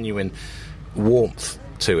is a genuine warmth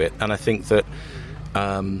to it, and I think that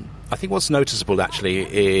I think what's noticeable actually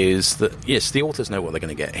is that yes, the authors know what they're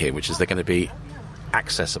going to get here, which is they're going to be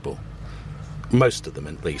accessible. Most of them,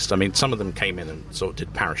 at least. I mean, some of them came in and sort of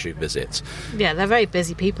did parachute visits. Yeah, they're very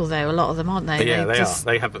busy people, though. A lot of them, aren't they? Yeah, they are.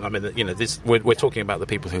 They have. I mean, you know, we're talking about the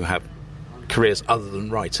people who have careers other than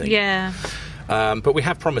writing. Yeah. But we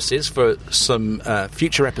have promises for some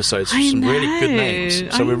future episodes for I some really good know,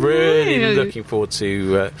 names. So I we're really know. looking forward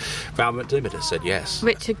to Val McDermott has said yes.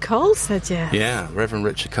 Richard Cole said yes. Yeah, Reverend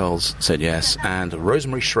Richard Coles said yes, and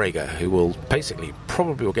Rosemary Schrager, who will basically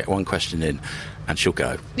probably will get one question in, and she'll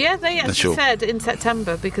go. Yeah, they actually Sure. said in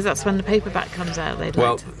September, because that's when the paperback comes out.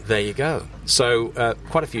 Well, there you go. So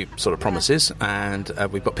quite a few sort of promises, and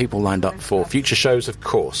we've got people lined up for future shows, of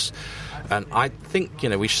course. And I think, you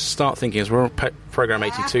know, we should start thinking, as we're on programme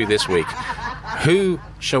 82 this week, who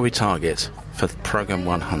shall we target for programme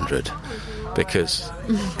 100? Because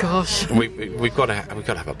gosh, we've got to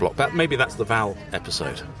have a block. Maybe that's the Val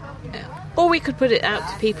episode. Or we could put it out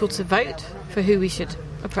to people to vote for who we should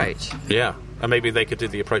approach. Yeah, and maybe they could do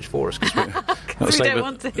the approach for us. Cause we don't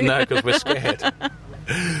want to. No, because we're scared.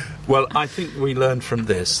 Well, I think we learned from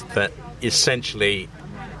this that essentially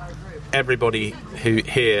everybody who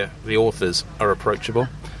here, the authors, are approachable.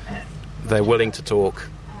 They're willing to talk.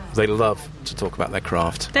 They love to talk about their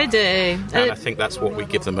craft. They do. And I think that's what we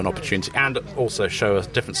give them an opportunity, and also show a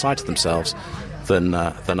different side to themselves than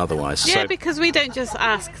otherwise. Yeah, So, because we don't just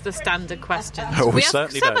ask the standard questions. Oh, we ask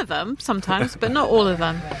certainly some don't. of them sometimes, but not all of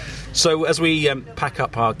them. so as we pack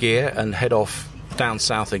up our gear and head off down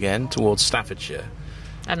south again towards Staffordshire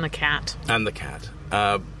And the cat. and the cat,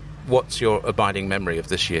 what's your abiding memory of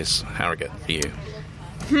this year's Harrogate for you?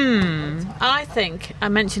 I think I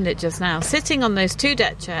mentioned it just now. Sitting on those two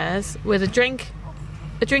deck chairs with a drink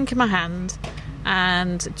in my hand,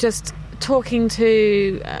 and just talking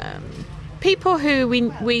to people who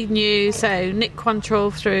we knew. So Nick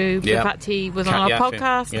Quantrill through the fact he was on our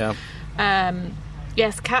podcast. Yeah.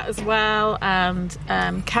 Yes, Kat as well, and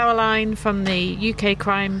Caroline from the UK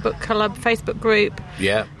Crime Book Club Facebook group.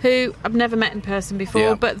 Yeah. Who I've never met in person before,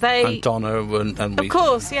 Yeah. but they... And Donna and we... Of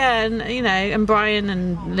course, yeah, and, you know, and Brian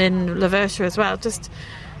and Lynn Laversha as well. Just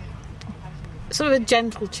sort of a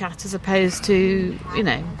gentle chat as opposed to, you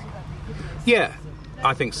know... Yeah,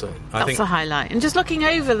 I think so. That's the highlight. And just looking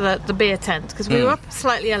over the beer tent, because we were up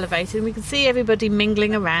slightly elevated and we could see everybody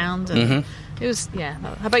mingling around. And it was, yeah.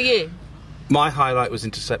 How about you? My highlight was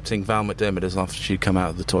intercepting Val McDermott as after she'd come out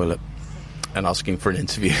of the toilet and asking for an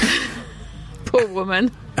interview. Poor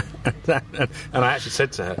woman. And I actually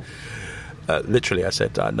said to her, literally, I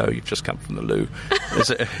said, I know you've just come from the loo. Is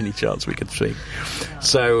there any chance we could speak?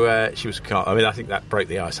 So she was calm. I mean, I think that broke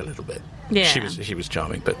the ice a little bit. Yeah. She was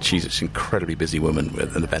charming, but she's an incredibly busy woman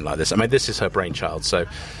with an event like this. I mean, this is her brainchild, so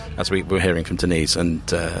as we were hearing from Denise, and,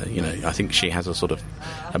 you know, I think she has a sort of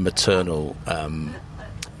a maternal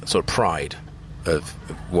sort of pride of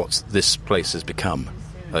what this place has become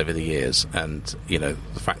over the years, and, you know,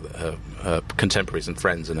 the fact that her contemporaries and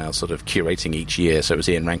friends are now sort of curating each year. So it was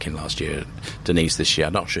Ian Rankin last year, Denise this year.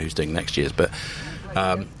 I'm not sure who's doing next year's, but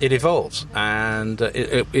it evolves, and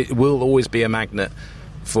it will always be a magnet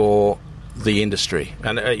for the industry.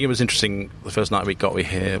 And it was interesting, the first night we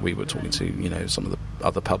here, we were talking to, you know, some of the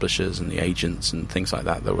other publishers and the agents and things like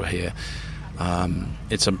that were here.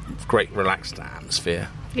 It's a great relaxed atmosphere.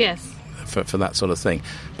 Yes. For that sort of thing.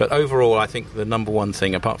 But overall, I think the number one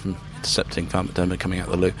thing, apart from intercepting Val McDermott coming out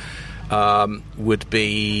of the loo, would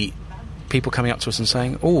be people coming up to us and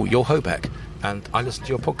saying, "Oh, you're Hobeck, and I listened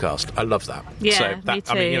to your podcast. I love that." Yeah, so that, me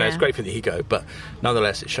too, I mean, you know, yeah. it's great for the ego, but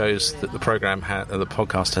nonetheless, it shows that the program, the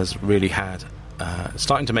podcast, has really had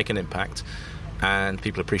starting to make an impact, and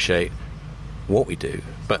people appreciate what we do.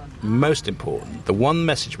 But most important, the one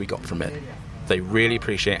message we got from it, they really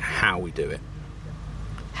appreciate how we do it.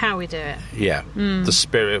 How we do it. Yeah, the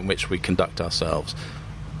spirit in which we conduct ourselves,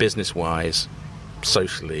 business-wise,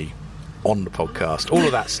 socially, on the podcast, all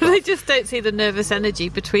of that stuff. They just don't see the nervous energy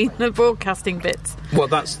between the broadcasting bits. Well,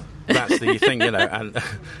 that's the thing, you know, and,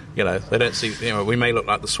 you know, they don't see, you know, we may look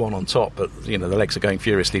like the swan on top, but, you know, the legs are going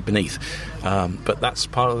furiously beneath. But that's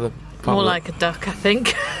part of the... More like a duck, I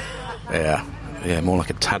think. Yeah, more like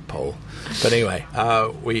a tadpole. But anyway,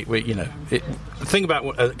 we you know, the thing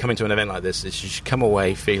about coming to an event like this is you should come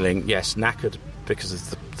away feeling, yes, knackered because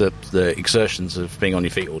of the exertions of being on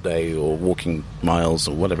your feet all day or walking miles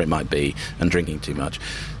or whatever it might be and drinking too much.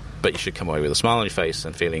 But you should come away with a smile on your face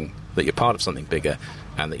and feeling that you're part of something bigger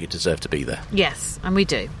and that you deserve to be there. Yes, and we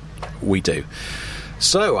do. We do.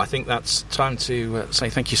 So I think that's time to say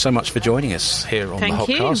thank you so much for joining us here on the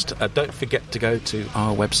Hopcast. Don't forget to go to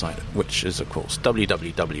our website, which is, of course,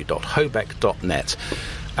 www.hobeck.net.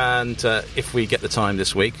 And if we get the time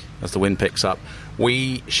this week, as the wind picks up,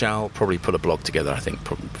 we shall probably put a blog together, I think,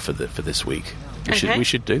 for this week. We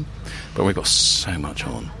should do. But we've got so much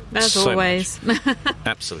on. As always.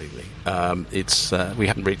 Absolutely. It's we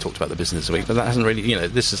haven't really talked about the business this week, but that hasn't really, you know,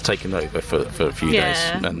 this has taken over for a few days.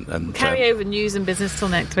 And carry over news and business till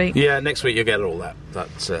next week. Yeah, next week you'll get all that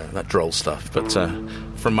droll stuff. But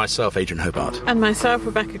from myself, Adrian Hobart. And myself,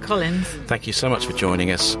 Rebecca Collins. Thank you so much for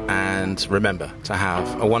joining us, and remember to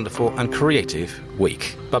have a wonderful and creative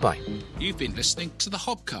week. Bye-bye. You've been listening to the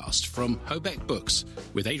Hobcast from Hobeck Books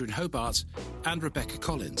with Adrian Hobart and Rebecca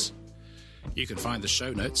Collins. You can find the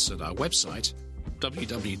show notes at our website,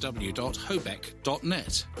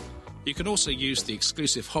 www.hobeck.net. You can also use the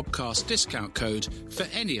exclusive Hobcast discount code for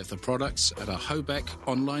any of the products at our Hobeck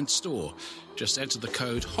online store. Just enter the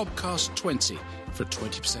code HOBCAST20 for a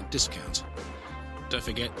 20% discount. Don't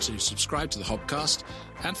forget to subscribe to the Hobcast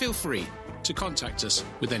and feel free to contact us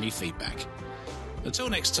with any feedback. Until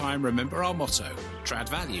next time, remember our motto, Trad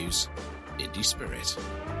Values, Indie Spirit.